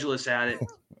incredulous at it.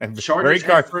 And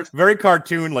very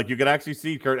cartoon, like you could actually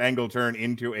see Kurt Angle turn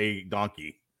into a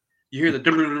donkey. You hear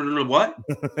the what?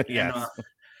 Yes.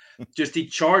 And, just he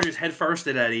charges head first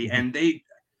at Eddie, and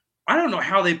I don't know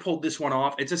how they pulled this one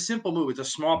off. It's a simple move. It's a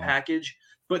small package,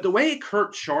 but the way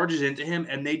Kurt charges into him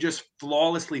and they just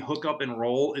flawlessly hook up and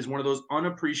roll is one of those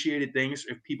unappreciated things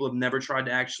if people have never tried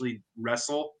to actually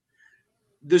wrestle.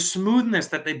 The smoothness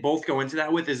that they both go into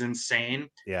that with is insane.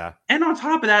 Yeah. And on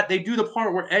top of that, they do the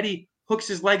part where Eddie hooks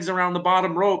his legs around the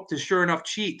bottom rope to sure enough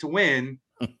cheat to win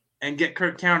and get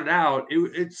Kurt counted out.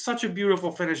 It's such a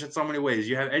beautiful finish in so many ways.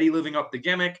 You have Eddie living up the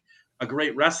gimmick, a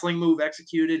great wrestling move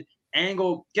executed.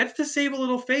 Angle gets to save a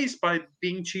little face by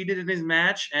being cheated in his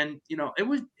match, and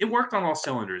it worked on all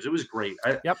cylinders. It was great.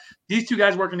 These two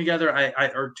guys working together,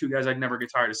 are two guys I'd never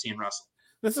get tired of seeing wrestle.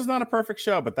 This is not a perfect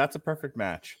show, but that's a perfect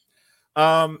match.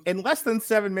 In less than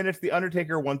 7 minutes, The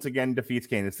Undertaker once again defeats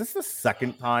Kane. Is this the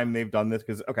second time they've done this?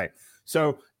 Because,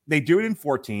 so they do it in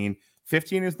 14.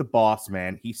 15 is the Boss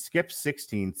Man. He skips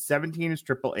 16. 17 is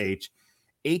Triple H.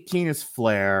 18 is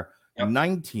Flair.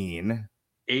 19.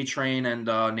 A-Train and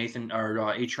Nathan,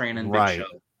 or A-Train and Big Show.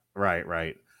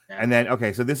 Right. Yeah. And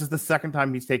then, so this is the second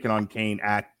time he's taken on Kane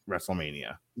at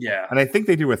WrestleMania. Yeah. And I think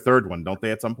they do a third one, don't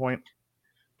they, at some point?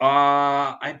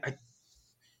 I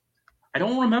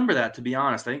don't remember that, to be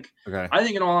honest. I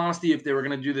think in all honesty, if they were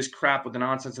going to do this crap with the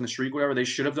nonsense and the streak, whatever, they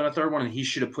should have done a third one, and he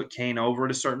should have put Kane over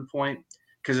at a certain point.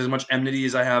 Because as much enmity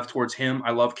as I have towards him,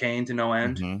 I love Kane to no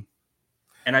end.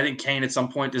 And I think Kane at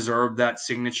some point deserved that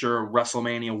signature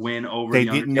WrestleMania win over the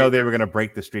Undertaker. They didn't know they were going to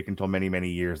break the streak until many,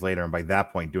 many years later. And by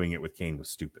that point, doing it with Kane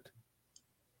was stupid.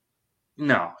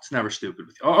 No, it's never stupid.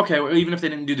 Well, even if they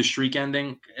didn't do the streak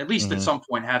ending, at least at some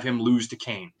point have him lose to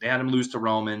Kane. They had him lose to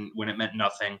Roman when it meant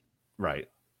nothing. Right.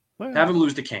 Well, have him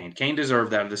lose to Kane. Kane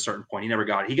deserved that at a certain point. He never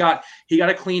got it. He got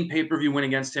a clean pay-per-view win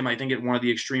against him, I think, at one of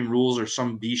the Extreme Rules or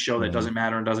some B show that doesn't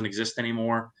matter and doesn't exist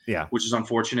anymore. Yeah. Which is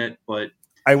unfortunate, but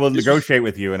I will negotiate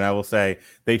with you, and I will say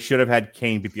they should have had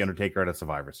Kane beat The Undertaker at a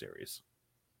Survivor Series.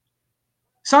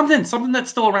 Something that's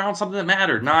still around, something that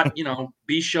mattered. Not,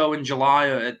 B show in July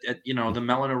at the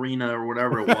Mellon Arena or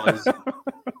whatever it was.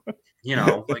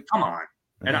 Come on.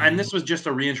 And this was just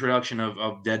a reintroduction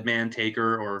of Dead Man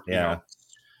Taker or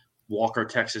Walker,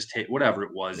 Texas Taker, whatever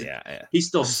it was. Yeah. He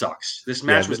still sucks. This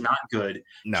match was not good.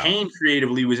 No. Kane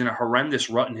creatively was in a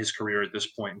horrendous rut in his career at this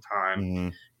point in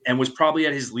time, and was probably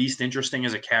at his least interesting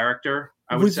as a character,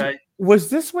 I would say. Was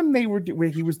this when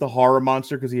he was the horror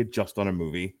monster because he had just done a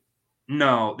movie?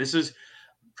 No, this is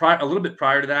a little bit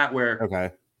prior to that,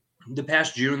 where the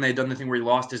past June they'd done the thing where he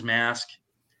lost his mask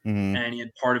and he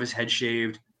had part of his head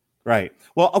shaved. Right.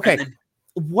 Well, then,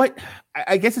 what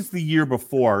I guess it's the year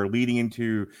before, leading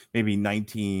into maybe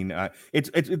 19.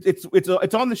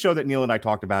 It's on the show that Neil and I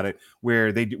talked about it,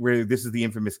 where this is the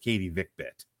infamous Katie Vick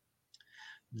bit.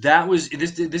 That was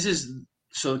this is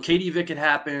so Katie Vick had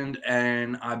happened,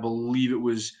 and I believe it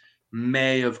was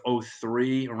May of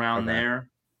 2003 around there.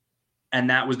 And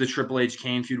that was the Triple H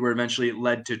Kane feud, where eventually it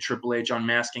led to Triple H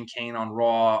unmasking Kane on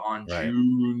Raw on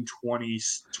June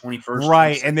 21st.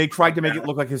 Right, and they tried to make it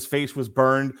look like his face was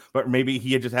burned, but maybe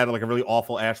he had just had like a really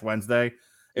awful Ash Wednesday.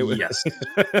 It was, yes.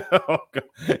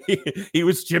 He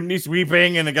was chimney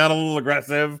sweeping and it got a little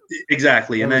aggressive.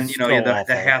 Exactly. And then, the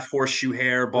half horseshoe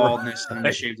hair, baldness, and then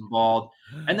they shaved him bald.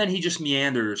 And then he just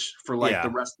meanders for the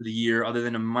rest of the year, other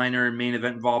than a minor main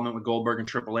event involvement with Goldberg and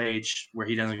Triple H, where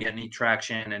he doesn't get any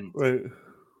traction. And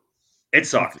It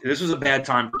sucked. This was a bad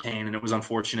time for Kane, and it was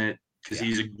unfortunate because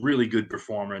he's a really good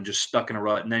performer and just stuck in a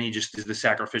rut. And then he just is the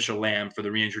sacrificial lamb for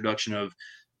the reintroduction of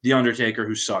The Undertaker,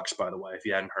 who sucks, by the way, if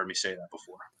you hadn't heard me say that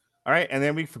before. All right, and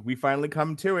then we finally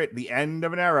come to it, the end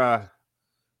of an era.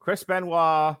 Chris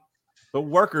Benoit, the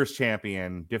Workers'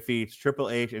 Champion, defeats Triple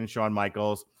H and Shawn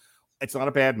Michaels. It's not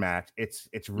a bad match.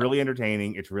 It's really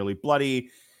entertaining. It's really bloody.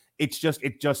 It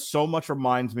just so much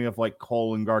reminds me of like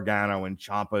Cole and Gargano and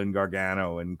Ciampa and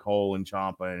Gargano and Cole and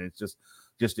Ciampa, and it's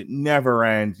just it never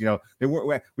ends. You know,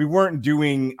 we weren't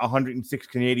doing 106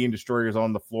 Canadian destroyers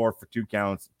on the floor for 2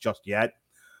 counts just yet.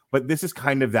 But this is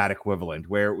kind of that equivalent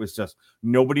where it was just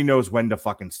nobody knows when to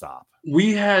fucking stop.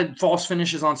 We had false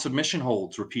finishes on submission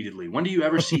holds repeatedly. When do you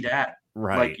ever see that?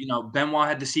 Right. Like, you know, Benoit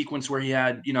had the sequence where he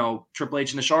had, you know, Triple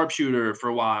H in the sharpshooter for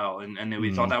a while, and then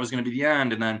we thought that was going to be the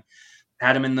end, and then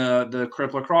had him in the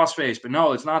crippler crossface, but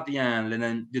no, it's not the end. And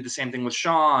then did the same thing with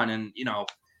Shawn, and, you know,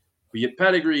 we get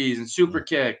pedigrees and super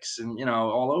kicks and, you know,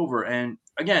 all over. And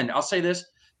again, I'll say this,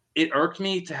 it irked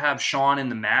me to have Shawn in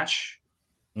the match.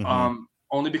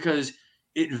 Only because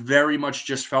it very much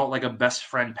just felt like a best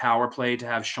friend power play to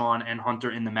have Shawn and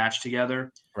Hunter in the match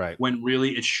together. Right. When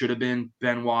really it should have been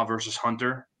Benoit versus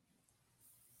Hunter.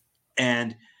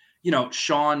 And, you know,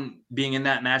 Shawn being in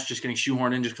that match, just getting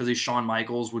shoehorned in just because he's Shawn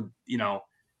Michaels would, you know,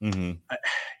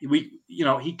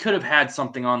 he could have had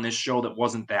something on this show that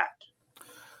wasn't that.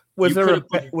 Was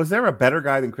there a better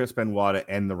guy than Chris Benoit to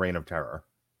end the Reign of Terror?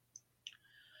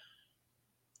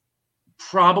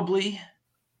 Probably.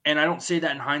 And I don't say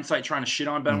that in hindsight trying to shit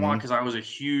on Benoit because I was a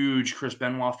huge Chris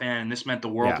Benoit fan, and this meant the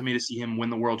world to me to see him win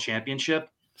the world championship.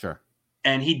 Sure.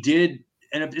 And he did,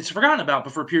 and it's forgotten about,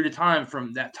 but for a period of time,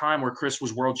 from that time where Chris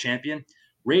was world champion,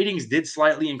 ratings did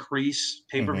slightly increase.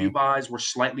 Pay-per-view buys were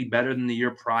slightly better than the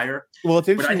year prior. Well, it's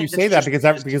interesting you say that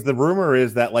because the rumor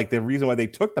is that like the reason why they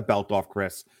took the belt off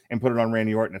Chris and put it on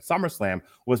Randy Orton at SummerSlam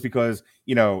was because,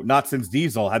 you know, not since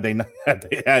Diesel had they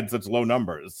had such low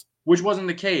numbers. Which wasn't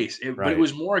the case. But it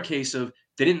was more a case of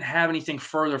they didn't have anything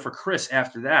further for Chris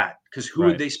after that because who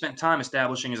had they spent time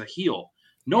establishing as a heel?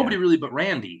 Nobody really but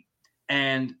Randy.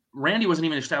 And Randy wasn't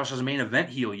even established as a main event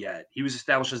heel yet. He was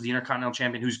established as the Intercontinental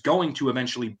Champion who's going to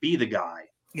eventually be the guy.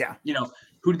 Yeah. You know,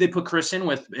 who did they put Chris in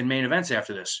with in main events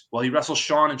after this? Well, he wrestles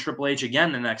Shawn and Triple H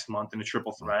again the next month in a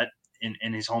triple threat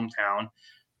in his hometown.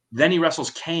 Then he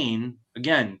wrestles Kane.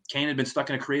 Again, Kane had been stuck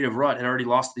in a creative rut, had already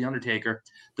lost to The Undertaker.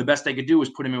 The best they could do was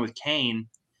put him in with Kane,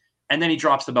 and then he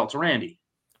drops the belt to Randy.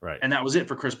 Right. And that was it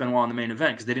for Chris Benoit in the main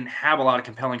event because they didn't have a lot of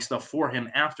compelling stuff for him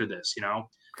after this, you know?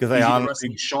 Because they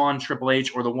honestly Shawn, Triple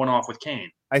H, or the one-off with Kane.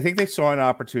 I think they saw an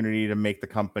opportunity to make the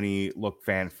company look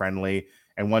fan-friendly,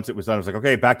 and once it was done, it was like,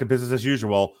 okay, back to business as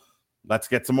usual. Let's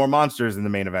get some more monsters in the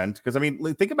main event. Because, I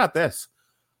mean, think about this.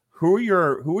 Who are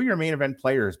your main event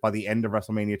players by the end of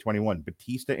WrestleMania 21?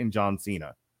 Batista and John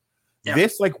Cena. Yeah.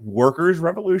 This like workers'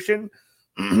 revolution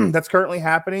that's currently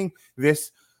happening.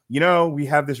 This, you know, we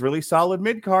have this really solid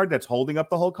mid card that's holding up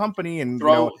the whole company, and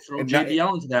throw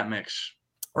JBL into that mix,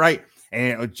 right?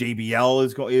 And JBL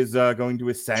is going to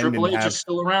ascend. Triple H is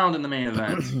still around in the main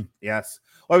event. Yes.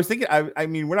 Well, I was thinking. I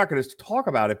mean, we're not going to talk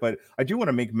about it, but I do want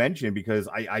to make mention because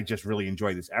I just really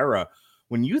enjoy this era.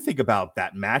 When you think about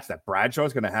that match that Bradshaw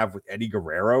is going to have with Eddie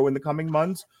Guerrero in the coming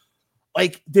months,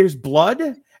 like there's blood,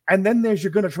 and then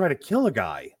you're going to try to kill a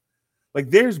guy. Like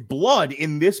there's blood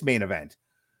in this main event.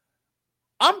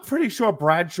 I'm pretty sure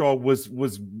Bradshaw was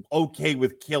okay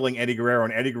with killing Eddie Guerrero,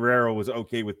 and Eddie Guerrero was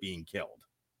okay with being killed.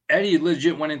 Eddie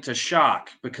legit went into shock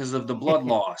because of the blood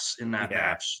loss in that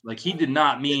match. Like he did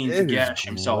not mean to gash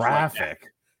himself like that.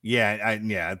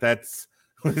 Yeah, that's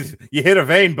you hit a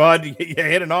vein, bud. You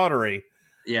hit an artery.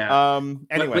 Yeah.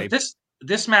 Anyway, but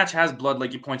this match has blood,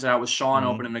 like you pointed out, with Shawn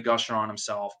opening the gusher on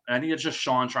himself. And I think it's just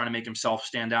Shawn trying to make himself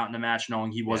stand out in the match,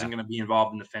 knowing he wasn't going to be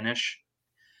involved in the finish.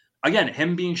 Again,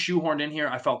 him being shoehorned in here,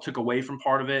 I felt took away from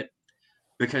part of it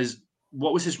because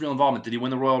what was his real involvement? Did he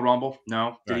win the Royal Rumble?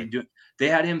 No. Did he do it? They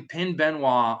had him pin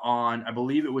Benoit on, I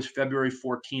believe it was February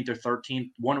 14th or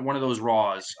 13th, one of those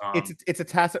Raws. It's a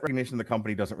tacit recognition the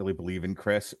company doesn't really believe in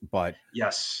Chris, but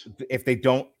yes, if they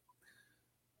don't,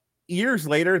 years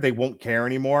later, they won't care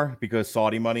anymore because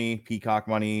Saudi money, Peacock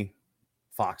money,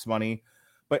 Fox money.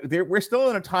 But we're still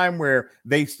in a time where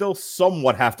they still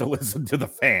somewhat have to listen to the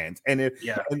fans. And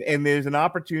and there's an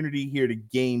opportunity here to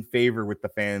gain favor with the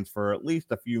fans for at least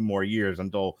a few more years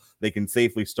until they can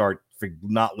safely start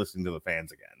not listening to the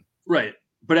fans again. Right.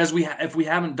 But if we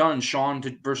haven't done Shawn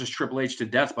versus Triple H to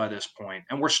death by this point,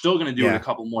 and we're still going to do it a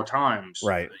couple more times,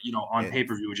 right? You know, on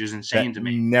pay-per-view, which is insane to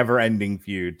me. Never-ending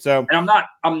feud. So, and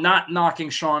I'm not knocking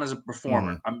Shawn as a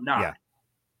performer. I'm not. Yeah.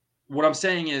 what I'm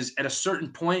saying is, at a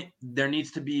certain point, there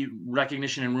needs to be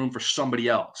recognition and room for somebody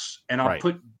else. And I'll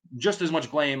put just as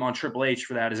much blame on Triple H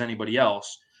for that as anybody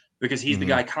else, because he's the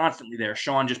guy constantly there.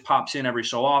 Shawn just pops in every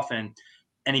so often,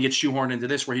 and he gets shoehorned into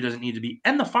this where he doesn't need to be.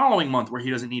 And the following month where he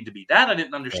doesn't need to be. That I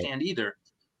didn't understand either,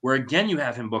 where again you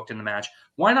have him booked in the match.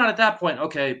 Why not at that point?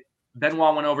 Okay,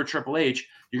 Benoit went over Triple H.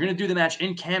 You're going to do the match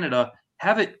in Canada.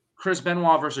 Have it Chris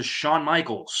Benoit versus Shawn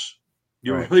Michaels.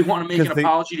 You really want to make an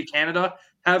apology to Canada?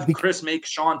 Have Chris make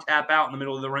Shawn tap out in the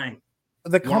middle of the ring.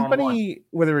 The company,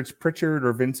 whether it's Pritchard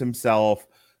or Vince himself,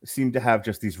 seem to have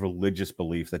just these religious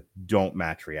beliefs that don't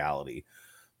match reality.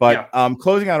 But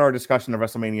closing out our discussion of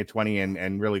WrestleMania 20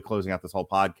 and really closing out this whole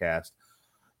podcast,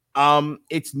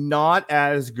 it's not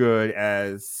as good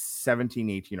as 17,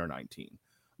 18, or 19.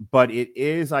 But it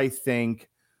is, I think,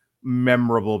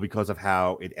 memorable because of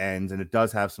how it ends, and it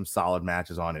does have some solid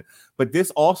matches on it. But this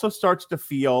also starts to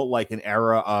feel like an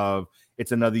era of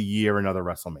it's another year, another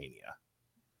WrestleMania.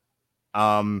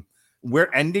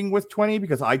 We're ending with 20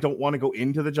 because I don't want to go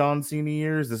into the John Cena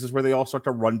years. This is where they all start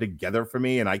to run together for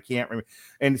me, and I can't remember.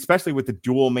 And especially with the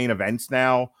dual main events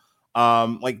now,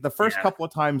 like the first couple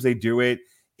of times they do it,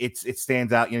 it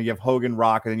stands out. You know, you have Hogan,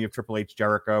 Rock, and then you have Triple H,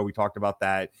 Jericho. We talked about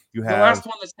that. You have the last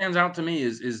one that stands out to me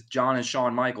is John and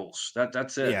Shawn Michaels.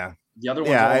 That's it. Yeah, the other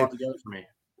ones all not together for me.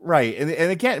 Right,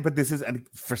 and again, but this is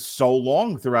for so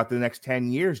long throughout the next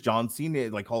 10 years. John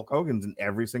Cena, like Hulk Hogan's in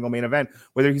every single main event,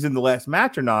 whether he's in the last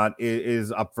match or not,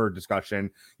 is up for discussion.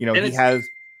 You know, he has.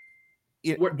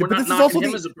 We're not knocking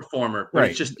him as a performer, but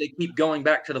it's just they keep going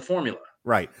back to the formula.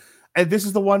 Right. And this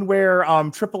is the one where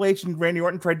Triple H and Randy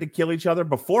Orton tried to kill each other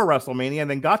before WrestleMania,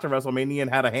 and then got to WrestleMania and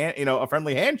had a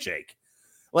friendly handshake.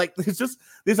 Like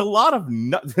there's a lot of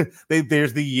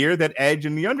there's the year that Edge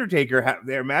and The Undertaker have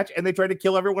their match, and they tried to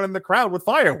kill everyone in the crowd with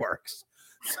fireworks.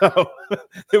 So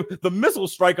the missile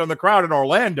strike on the crowd in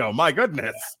Orlando, my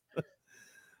goodness.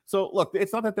 So look,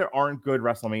 it's not that there aren't good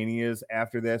WrestleManias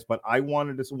after this, but I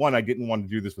wanted this one. I didn't want to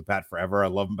do this with Pat forever. I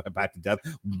love Pat to death.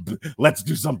 Let's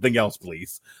do something else,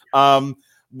 please. I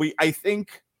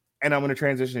think, and I'm going to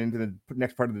transition into the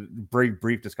next part of the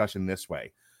brief discussion this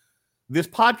way. This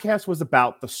podcast was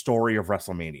about the story of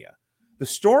WrestleMania. The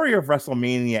story of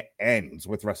WrestleMania ends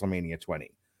with WrestleMania 20.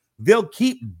 They'll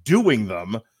keep doing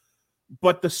them,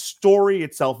 but the story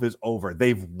itself is over.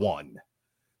 They've won.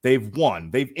 They've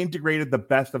integrated the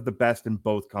best of the best in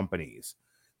both companies.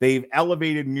 They've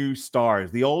elevated new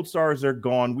stars. The old stars are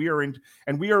gone. We are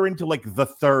into like the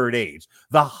third age.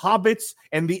 The hobbits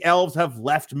and the elves have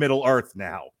left Middle Earth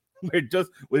now.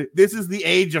 This is the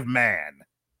age of man.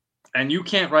 And you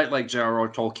can't write like J.R.R.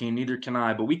 Tolkien, neither can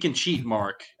I, but we can cheat,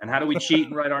 Mark. And how do we cheat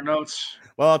and write our notes?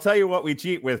 Well, I'll tell you what we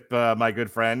cheat with, my good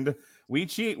friend. We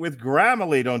cheat with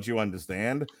Grammarly, don't you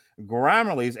understand?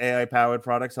 Grammarly's AI-powered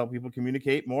products help people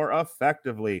communicate more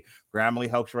effectively. Grammarly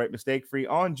helps you write mistake-free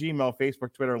on Gmail,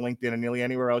 Facebook, Twitter, LinkedIn, and nearly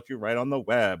anywhere else you write on the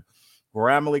web.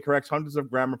 Grammarly corrects hundreds of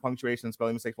grammar, punctuation, and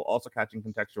spelling mistakes while also catching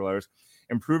contextual errors,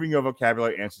 improving your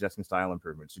vocabulary, and suggesting style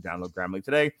improvements. To download Grammarly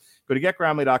today, go to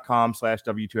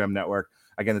getgrammarly.com/W2M-network.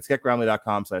 Again, that's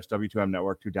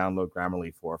getgrammarly.com/W2M-network to download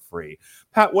Grammarly for free.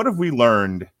 Pat, what have we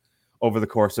learned over the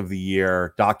course of the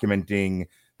year documenting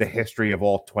the history of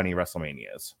all 20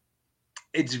 WrestleManias?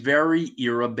 It's very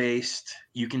era-based.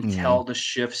 You can tell the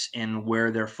shifts in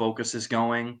where their focus is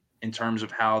going in terms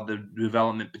of how the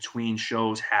development between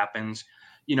shows happens.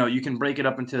 You know, you can break it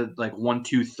up into like 1,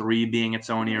 2, 3 being its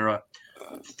own era,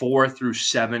 4 through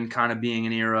 7 kind of being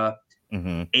an era,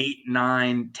 8,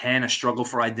 9, 10, a struggle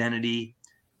for identity,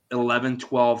 11,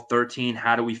 12, 13,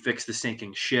 how do we fix the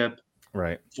sinking ship?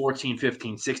 Right. 14,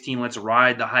 15, 16, let's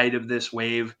ride the height of this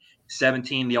wave.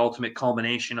 17, the ultimate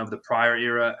culmination of the prior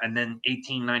era. And then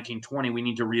 18, 19, 20, we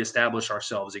need to reestablish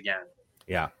ourselves again.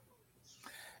 Yeah.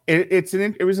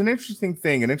 It was an interesting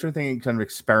thing, an interesting kind of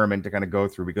experiment to kind of go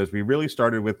through, because we really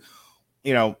started with,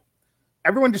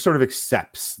 everyone just sort of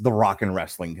accepts the Rock and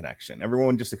wrestling connection.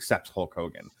 Everyone just accepts Hulk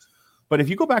Hogan. But if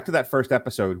you go back to that first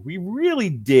episode, we really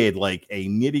did like a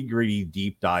nitty-gritty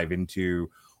deep dive into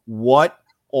what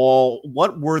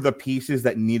were the pieces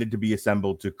that needed to be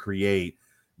assembled to create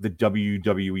the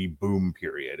WWE boom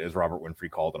period, as Robert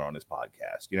Winfrey called it on his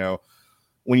podcast.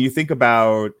 When you think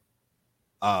about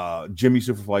Jimmy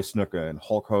Superfly Snuka and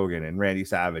Hulk Hogan and Randy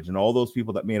Savage and all those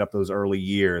people that made up those early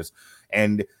years,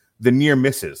 and the near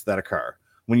misses that occur.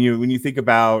 When you think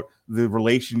about the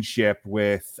relationship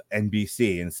with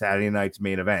NBC and Saturday Night's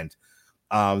Main Event,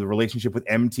 the relationship with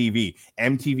MTV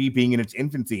being in its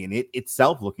infancy and it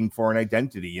itself looking for an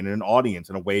identity and an audience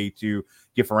and a way to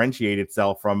differentiate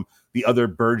itself from the other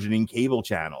burgeoning cable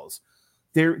channels.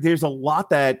 There's a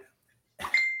lot that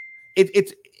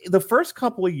the first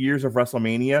couple of years of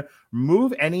WrestleMania,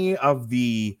 remove any of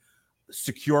the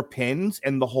secure pins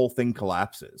and the whole thing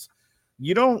collapses.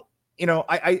 You don't,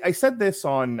 I said this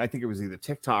on, I think it was either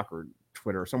TikTok or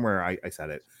Twitter or somewhere. I said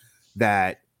it,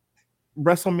 that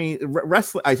as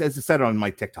I said on my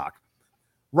TikTok,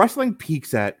 wrestling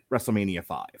peaks at WrestleMania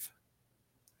 5.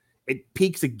 It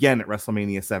peaks again at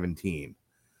WrestleMania 17.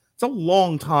 It's a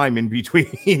long time in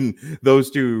between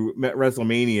those two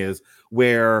WrestleManias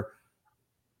where,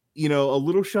 a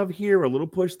little shove here, a little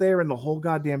push there, and the whole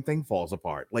goddamn thing falls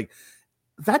apart. Like,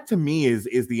 that to me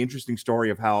is the interesting story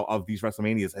of these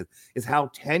WrestleManias, is how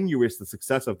tenuous the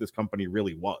success of this company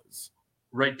really was.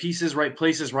 Right pieces, right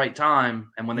places, right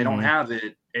time. And when they don't have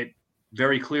it, it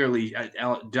very clearly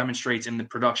demonstrates in the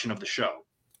production of the show.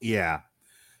 Yeah.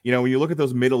 When you look at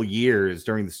those middle years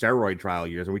during the steroid trial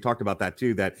years, and we talked about that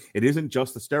too, that it isn't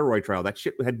just the steroid trial. That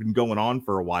shit had been going on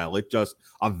for a while. It just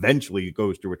eventually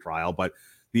goes through a trial. But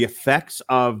the effects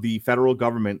of the federal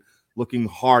government looking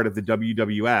hard at the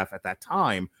WWF at that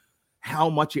time, how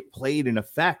much it played an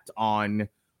effect on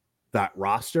that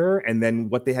roster, and then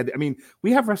what they had. I mean,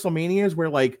 we have WrestleManias where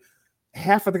like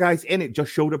half of the guys in it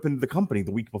just showed up into the company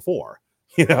the week before.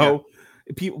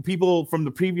 People from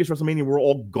the previous WrestleMania were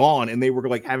all gone, and they were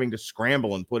like having to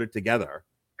scramble and put it together.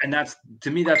 And that's,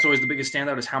 to me, that's always the biggest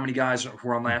standout, is how many guys who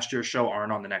were on last year's show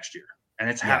aren't on the next year. And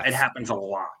it happens a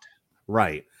lot.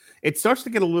 Right. It starts to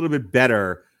get a little bit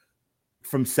better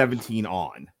from 17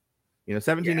 on.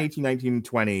 17, 18, 19, and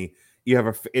 20. You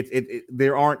have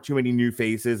there aren't too many new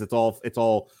faces. It's all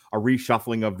a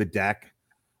reshuffling of the deck.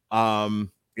 The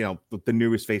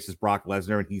newest face is Brock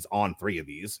Lesnar, and he's on 3 of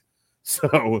these.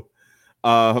 So, 2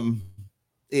 of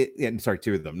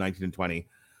them, 19 and 20.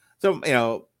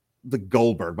 So, the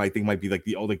Goldberg, I think, might be like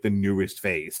the newest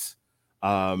face.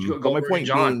 Goldberg, my point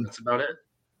being, that's about it.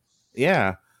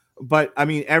 Yeah, but I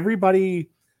mean,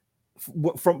 everybody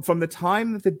from the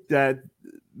time that the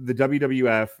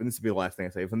WWF, and this will be the last thing I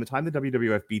say, from the time the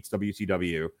WWF beats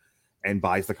WCW and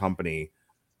buys the company,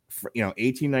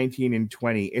 18, 19, and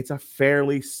 20, it's a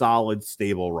fairly solid,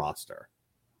 stable roster.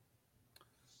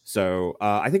 So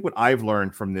I think what I've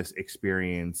learned from this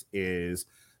experience is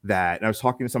that, and I was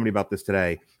talking to somebody about this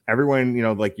today, everyone,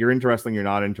 like, you're into wrestling, you're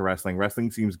not into wrestling.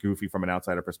 Wrestling seems goofy from an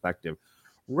outsider perspective.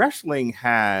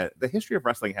 The history of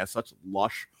wrestling has such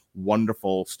lush,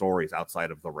 wonderful stories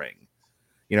outside of the ring.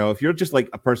 If you're just like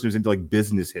a person who's into like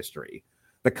business history,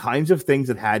 the kinds of things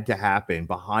that had to happen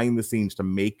behind the scenes to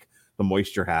make the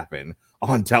moisture happen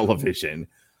on television,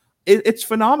 it's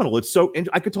phenomenal. It's so,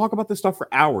 I could talk about this stuff for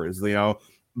hours,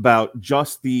 about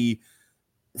just things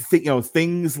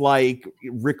like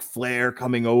Ric Flair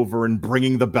coming over and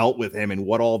bringing the belt with him and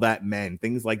what all that meant,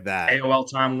 things like that. AOL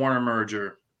Time Warner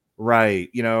merger. Right.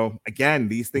 Again,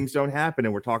 these things don't happen.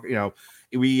 And we're talking,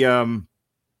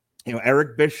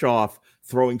 Eric Bischoff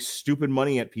throwing stupid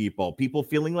money at people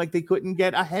feeling like they couldn't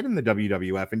get ahead in the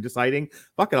WWF and deciding,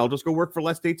 fuck it, I'll just go work for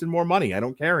less dates and more money. I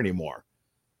don't care anymore.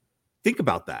 Think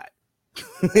about that.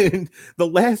 The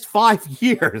last 5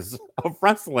 years of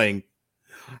wrestling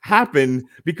happened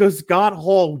because Scott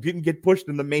Hall didn't get pushed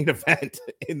in the main event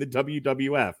in the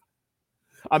WWF.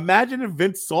 Imagine if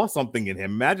Vince saw something in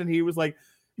him. Imagine he was like,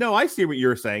 no, I see what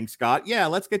you're saying, Scott. Yeah,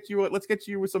 let's get you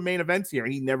with some main events here.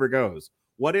 And he never goes.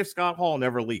 What if Scott Hall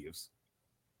never leaves?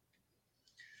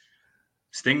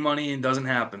 Sting money doesn't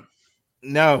happen.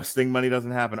 No, Sting money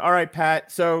doesn't happen. All right,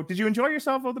 Pat. So did you enjoy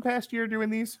yourself over the past year doing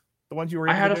these? The ones you were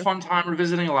able I had to a do? fun time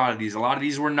revisiting a lot of these. A lot of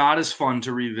these were not as fun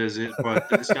to revisit, but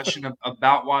the discussion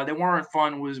about why they weren't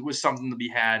fun was something to be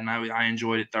had, and I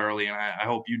enjoyed it thoroughly, and I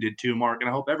hope you did too, Mark, and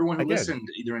I hope everyone who listened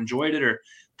either enjoyed it or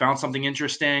found something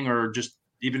interesting, or just,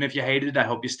 even if you hated it, I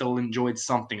hope you still enjoyed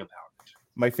something about it.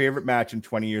 My favorite match in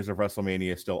 20 years of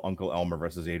WrestleMania is still Uncle Elmer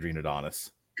versus Adrian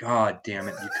Adonis. God damn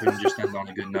it. You couldn't just end on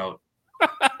a good note.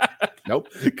 Nope,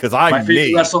 because my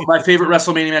favorite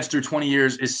WrestleMania match through 20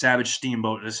 years is Savage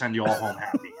Steamboat to send you all home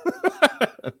happy.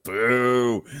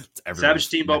 Boo. Savage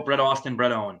Steamboat, Bret Austin,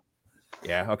 Bret Owen.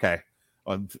 Yeah, okay.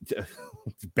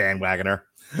 Bandwagoner.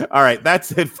 All right,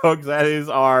 that's it, folks. That is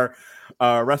our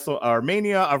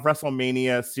Mania of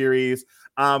WrestleMania series.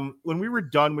 When we were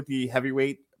done with the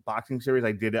heavyweight boxing series,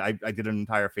 I did an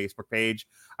entire Facebook page.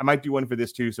 I might do one for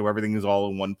this too, so everything is all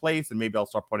in one place, and maybe I'll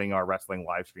start putting our wrestling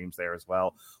live streams there as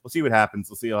well. We'll see what happens.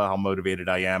 We'll see how motivated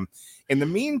I am. In the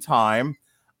meantime,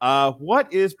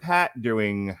 what is Pat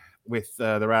doing with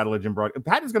the Rattlegion broadcast?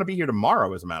 Pat is going to be here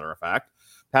tomorrow, as a matter of fact.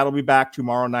 Pat will be back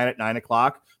tomorrow night at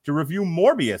 9:00 to review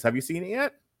Morbius. Have you seen it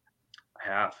yet? I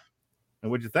have.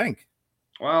 And what'd you think?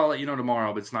 Well, I'll let you know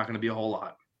tomorrow, but it's not going to be a whole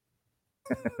lot.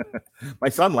 My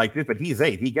son liked it, but he's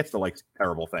 8. He gets to like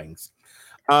terrible things.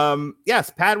 Yes,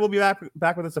 Pat will be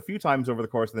back with us a few times over the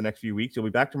course of the next few weeks. He'll be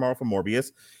back tomorrow for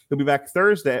Morbius. He'll be back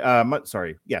Thursday,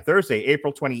 Thursday,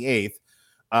 April 28th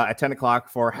at 10 o'clock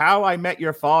for How I Met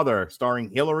Your Father, starring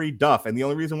Hilary Duff. And the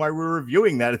only reason why we're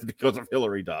reviewing that is because of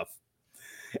Hilary Duff.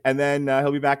 And then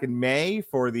he'll be back in May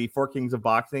for the Four Kings of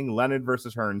Boxing, Leonard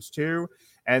versus Hearns 2.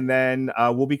 And then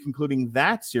we'll be concluding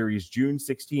that series June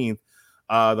 16th,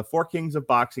 the Four Kings of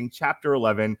Boxing, Chapter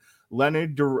 11,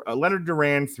 Leonard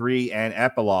Duran 3, and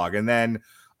Epilogue. And then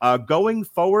going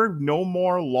forward, no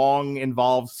more long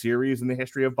involved series in the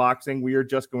history of boxing. We are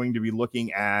just going to be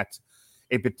looking at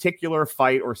a particular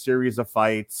fight or series of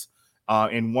fights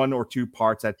in 1 or 2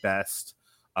 parts at best.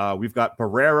 We've got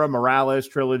Barrera Morales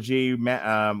trilogy,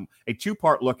 a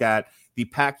 2-part look at the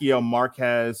Pacquiao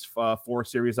Marquez 4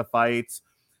 series of fights.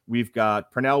 We've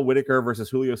got Pernell Whitaker versus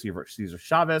Julio Cesar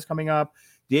Chavez coming up.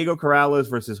 Diego Corrales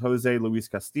versus Jose Luis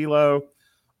Castillo.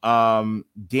 Danny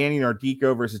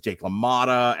Nardico versus Jake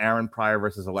LaMotta. Aaron Pryor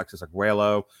versus Alexis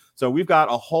Arguello. So we've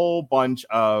got a whole bunch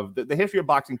of the History of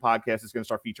Boxing podcast is going to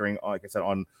start featuring, like I said,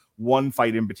 on one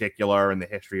fight in particular and the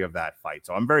history of that fight.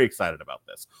 So I'm very excited about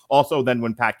this. Also, then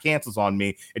when Pat cancels on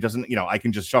me, it doesn't, I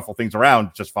can just shuffle things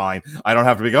around just fine. I don't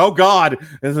have to be, oh God,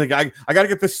 it's like I got to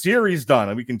get this series done,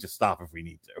 and we can just stop if we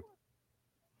need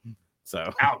to.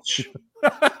 So, ouch.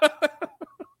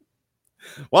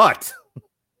 What?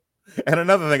 And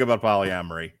another thing about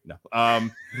polyamory. No.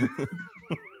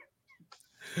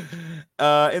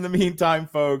 In the meantime,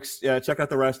 folks, check out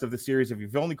the rest of the series. If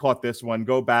you've only caught this one,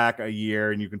 go back a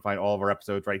year and you can find all of our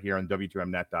episodes right here on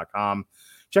W2Mnet.com.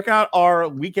 Check out our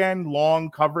weekend-long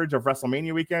coverage of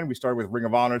WrestleMania weekend. We started with Ring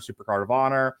of Honor, Supercard of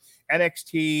Honor,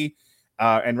 NXT,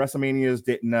 and WrestleMania's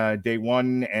day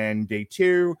 1 and day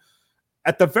 2.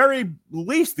 At the very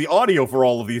least, the audio for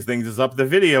all of these things is up. The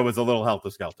video is a little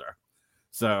helter-skelter.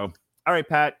 So, all right,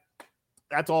 Pat,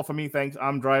 that's all for me. Thanks.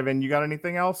 I'm driving. You got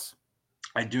anything else?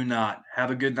 I do not.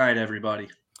 Have a good night, everybody.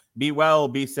 Be well,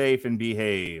 be safe, and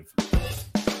behave.